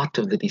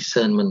of the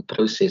discernment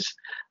process.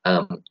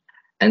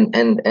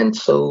 And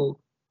so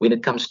when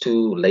it comes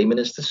to lay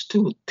ministers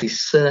too,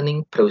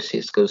 discerning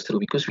process goes through,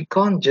 because we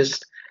can't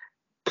just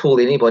pull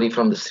anybody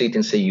from the street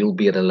and say, you'll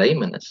be a lay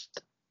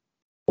minister,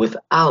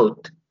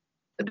 without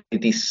the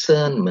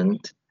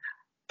discernment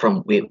from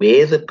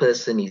where the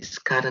person is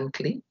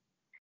currently,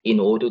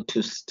 in order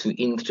to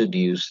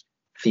introduce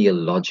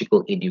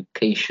theological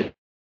education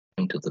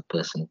to the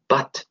person.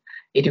 But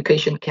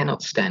education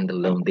cannot stand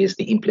alone. There's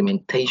the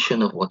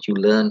implementation of what you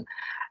learn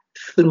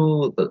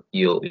through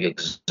your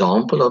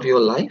example of your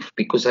life,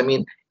 because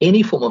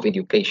any form of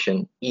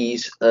education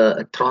is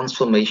a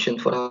transformation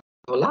for our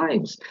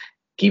lives,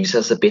 gives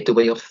us a better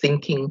way of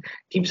thinking,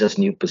 gives us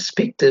new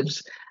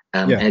perspectives.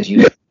 As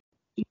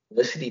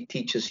university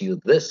teaches you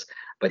this,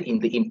 but in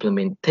the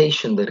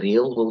implementation, the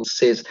real world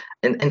says,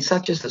 and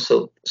such as this.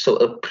 So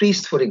a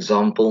priest, for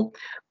example,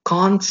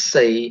 can't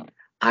say,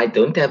 I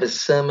don't have a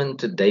sermon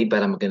today,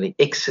 but I'm going to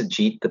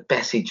exegete the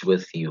passage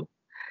with you.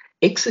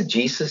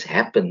 Exegesis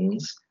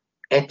happens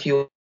at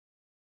your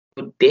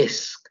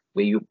desk,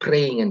 where you're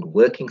praying and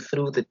working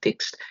through the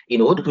text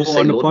in order to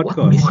say, on Lord,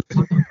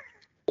 podcast.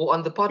 or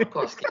on the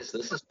podcast. Yes,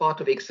 this is part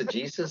of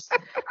exegesis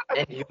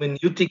and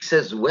hermeneutics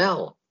as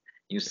well.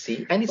 You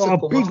see, and it's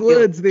big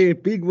words there,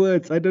 big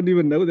words. I don't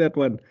even know that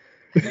one.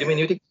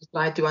 Hermeneutics is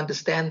try to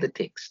understand the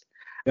text.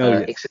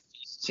 Yes.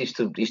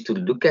 Exegesis is to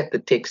look at the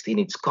text in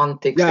its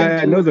context. Yeah,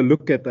 I know the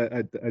look at that.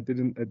 I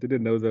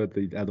didn't know the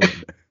other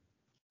one.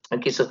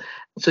 Okay, so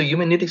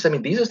hermeneutics,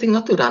 these are things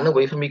not to run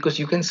away from, because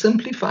you can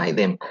simplify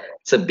them.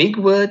 It's a big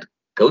word.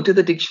 Go to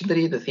the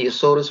dictionary. The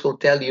thesaurus will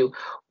tell you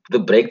the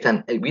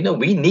breakdown.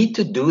 We need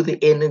to do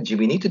the energy.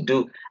 We need to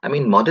do,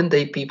 modern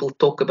day people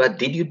talk about,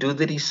 did you do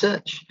the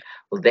research?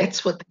 Well,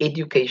 that's what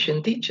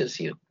education teaches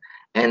you,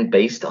 and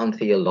based on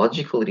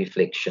theological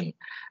reflection.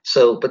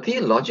 But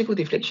theological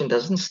reflection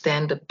doesn't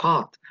stand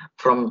apart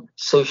from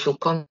social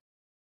context,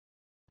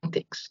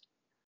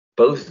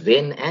 both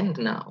then and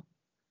now.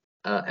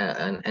 But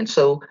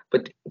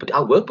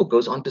our workbook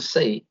goes on to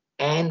say,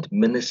 and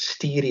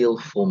ministerial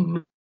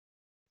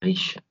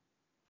formation.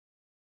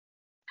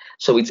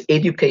 So it's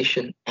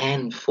education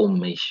and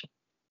formation.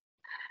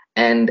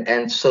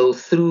 And so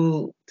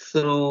through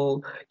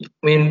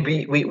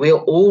we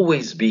are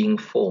always being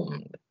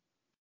formed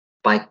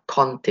by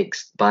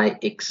context, by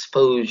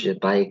exposure,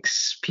 by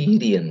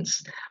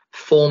experience,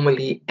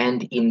 formally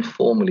and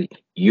informally.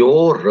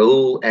 Your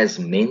role as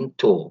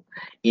mentor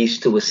is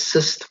to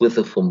assist with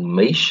the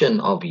formation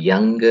of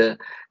younger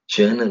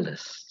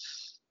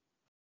journalists,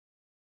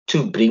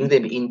 to bring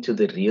them into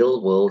the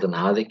real world and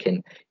how they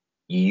can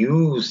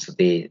use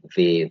their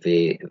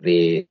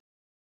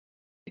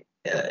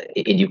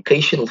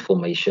educational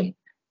formation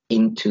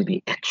into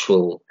the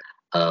actual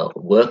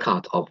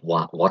workout of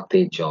what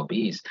their job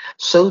is.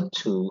 So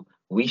too,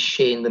 we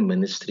share in the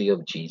ministry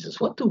of Jesus.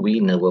 What do we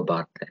know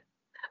about that?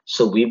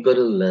 So we've got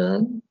to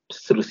learn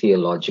through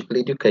theological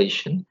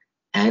education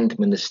and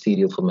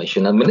ministerial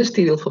formation. Now,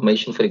 ministerial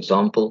formation, for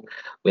example,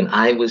 when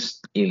I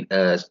was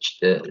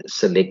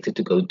selected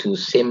to go to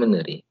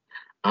seminary,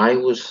 I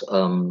was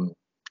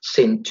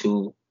sent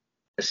to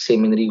a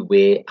seminary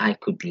where I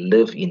could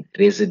live in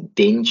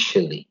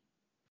residentially.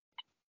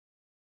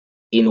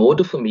 In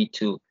order for me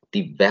to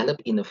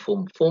develop in a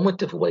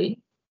formative way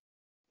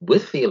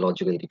with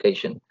theological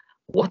education,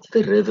 what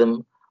the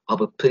rhythm of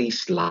a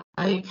priest's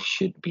life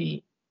should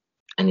be.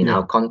 And in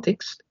our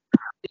context,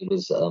 it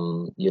was,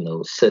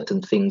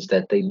 certain things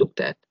that they looked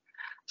at.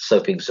 So,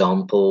 for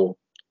example,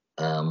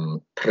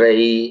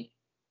 pray,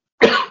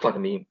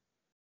 pardon me,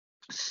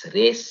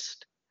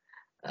 rest,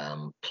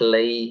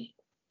 play,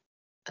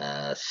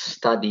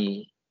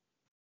 study,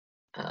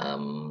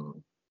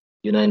 and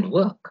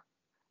work.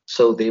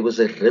 So there was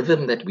a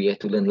rhythm that we had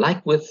to learn,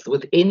 like with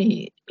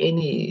any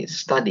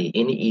study,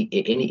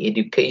 any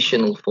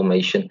educational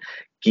formation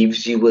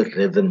gives you a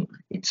rhythm.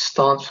 It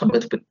starts from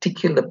a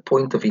particular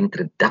point of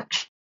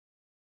introduction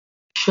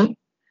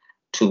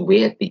to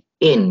where at the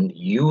end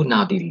you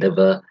now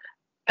deliver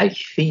a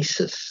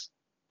thesis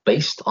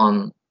based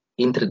on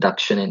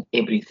introduction and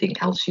everything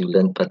else you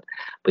learned,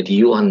 but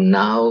you are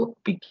now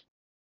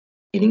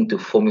beginning to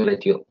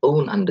formulate your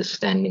own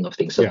understanding of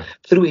things. So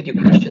through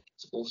education,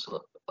 it's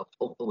also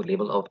a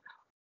level of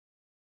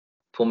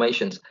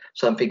formations.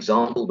 So, for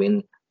example,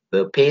 when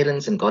the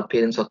parents and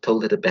godparents are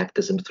told at a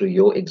baptism, through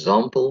your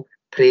example,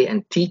 prayer,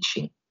 and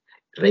teaching,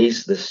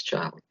 raise this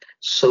child.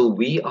 So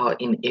we are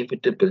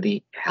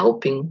inevitably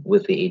helping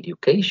with the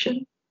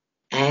education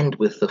and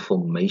with the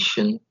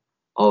formation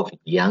of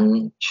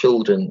young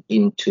children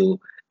into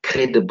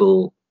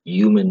credible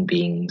human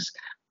beings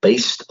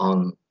based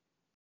on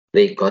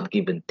their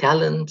God-given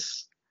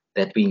talents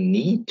that we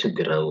need to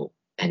grow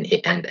and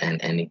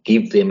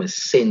give them a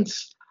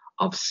sense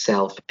of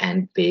self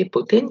and their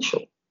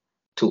potential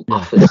to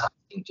offer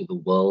something to the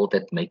world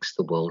that makes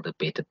the world a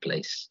better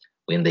place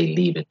when they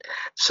leave it.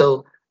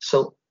 So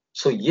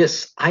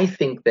yes, I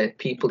think that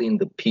people in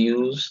the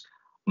pews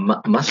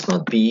must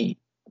not be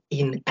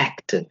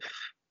inactive.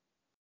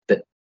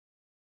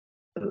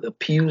 The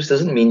pews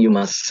doesn't mean you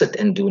must sit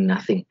and do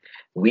nothing.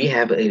 We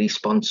have a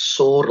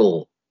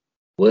responsorial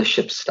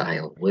worship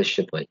style,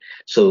 worship way.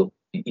 So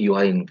you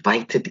are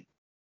invited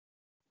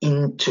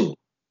into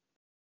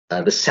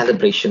the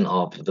celebration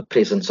of the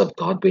presence of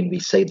God when we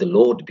say, the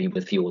Lord be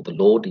with you, or the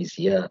Lord is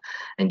here,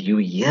 and you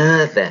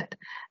hear that,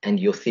 and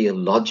your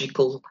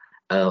theological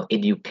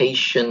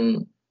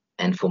education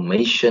and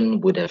formation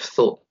would have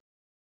thought,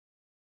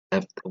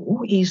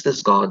 who is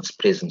this God's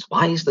presence?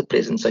 Why is the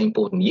presence so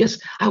important? Yes,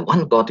 I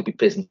want God to be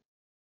present.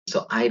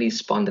 So I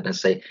respond and I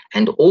say,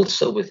 and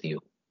also with you.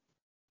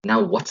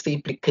 Now, what's the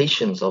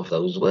implications of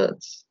those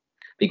words?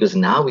 Because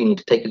now we need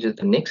to take it to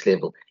the next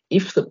level.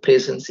 If the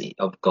presence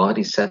of God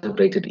is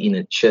celebrated in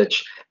a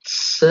church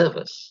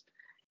service,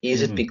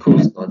 is it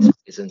because God's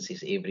presence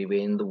is everywhere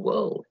in the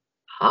world?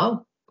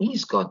 How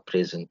is God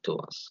present to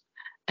us?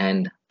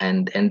 And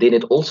then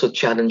it also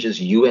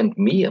challenges you and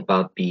me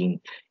about being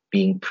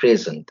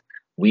present.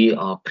 We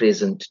are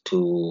present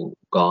to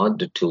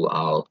God, to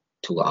our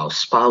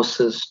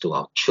spouses, to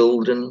our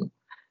children.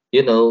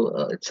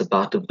 It's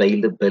about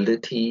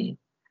availability.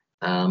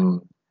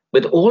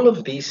 But all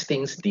of these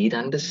things need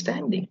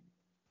understanding,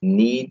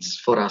 needs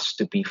for us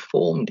to be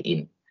formed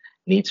in,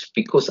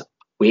 because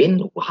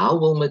how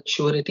will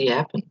maturity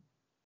happen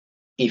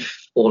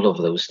if all of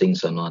those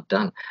things are not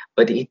done?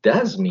 But it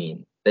does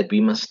mean that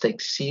we must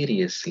take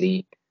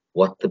seriously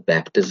what the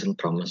baptism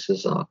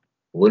promises are.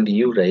 Will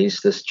you raise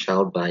this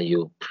child by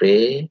your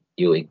prayer,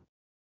 your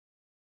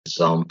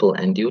example,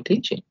 and your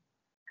teaching?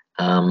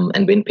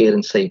 And when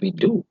parents say we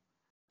do,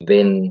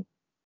 then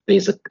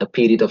there's a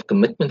period of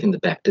commitment in the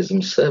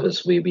baptism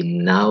service where we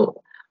now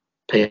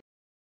pay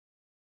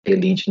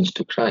allegiance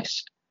to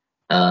Christ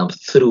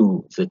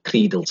through the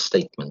creedal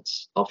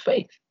statements of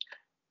faith,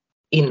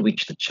 in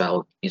which the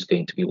child is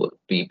going to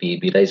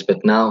be raised.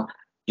 But now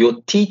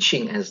your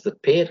teaching as the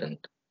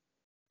parent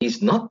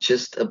is not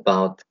just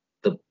about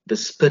the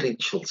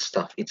spiritual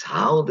stuff. It's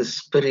how the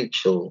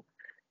spiritual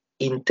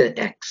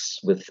interacts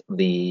with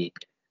the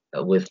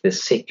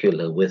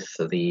secular, with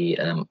the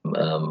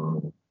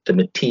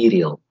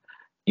material,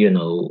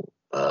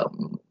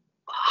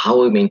 how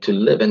we're meant to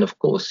live. And of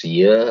course,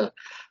 here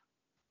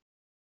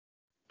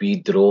we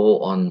draw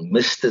on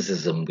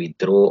mysticism, we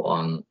draw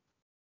on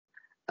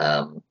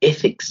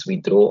ethics, we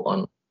draw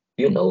on,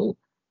 the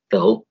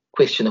whole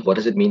question of what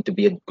does it mean to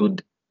be a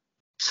good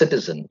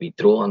citizen. We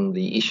draw on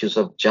the issues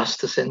of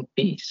justice and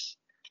peace.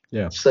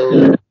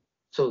 So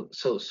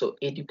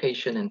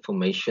education and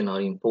formation are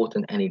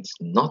important, and it's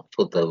not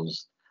for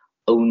those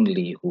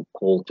only who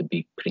call to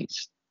be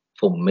priests.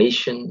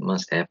 Formation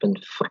must happen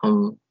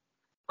from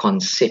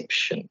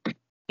conception.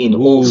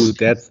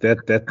 That's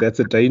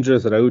a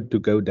dangerous road to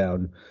go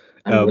down.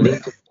 I'm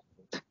willing to...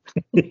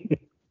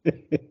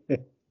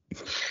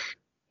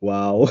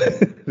 Wow,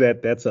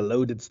 that's a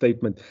loaded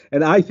statement,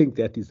 and I think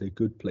that is a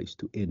good place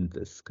to end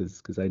this,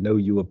 because I know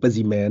you're a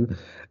busy man,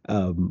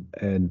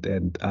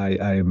 and I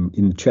am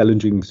in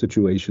challenging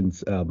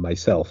situations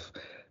myself.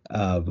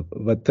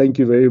 But thank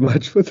you very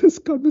much for this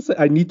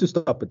conversation. I need to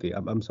stop it there.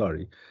 I'm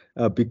sorry,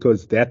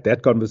 because that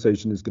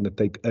conversation is going to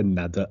take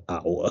another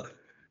hour.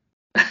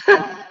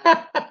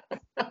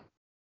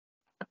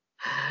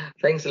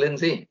 Thanks,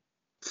 Lindsay.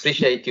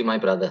 Appreciate you, my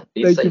brother.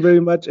 Thank you very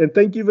much. And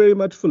thank you very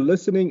much for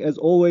listening. As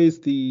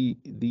always,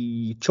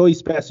 the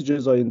choice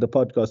passages are in the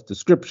podcast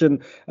description.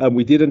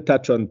 We didn't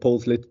touch on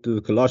Paul's letter to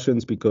the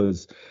Colossians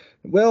because,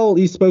 well,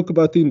 he spoke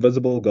about the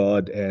invisible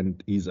God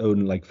and his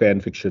own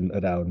fan fiction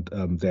around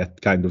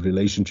that kind of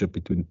relationship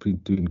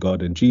between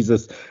God and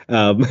Jesus.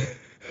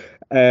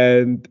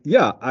 And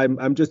yeah,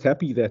 I'm just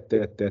happy that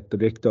the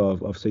rector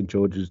of St.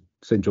 George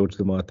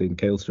the Martyr in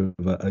Kuils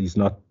River is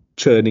not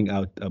churning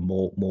out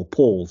more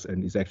Pauls,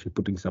 and is actually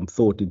putting some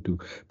thought into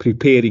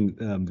preparing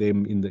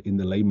them in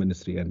the lay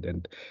ministry,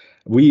 and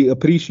we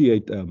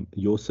appreciate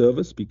your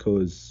service,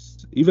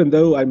 because even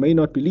though I may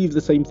not believe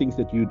the same things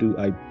that you do,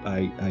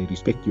 I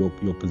respect your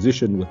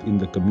position within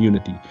the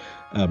community,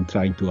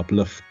 trying to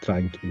uplift,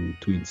 trying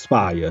to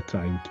inspire,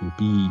 trying to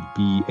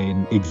be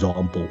an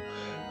example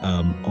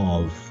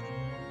of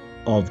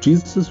of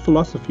Jesus'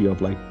 philosophy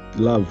of like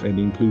love and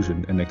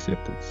inclusion and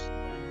acceptance.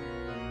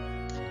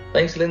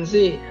 Thanks,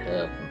 Lindsay.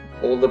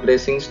 All the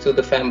blessings to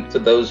the to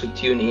those who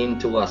tune in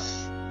to us.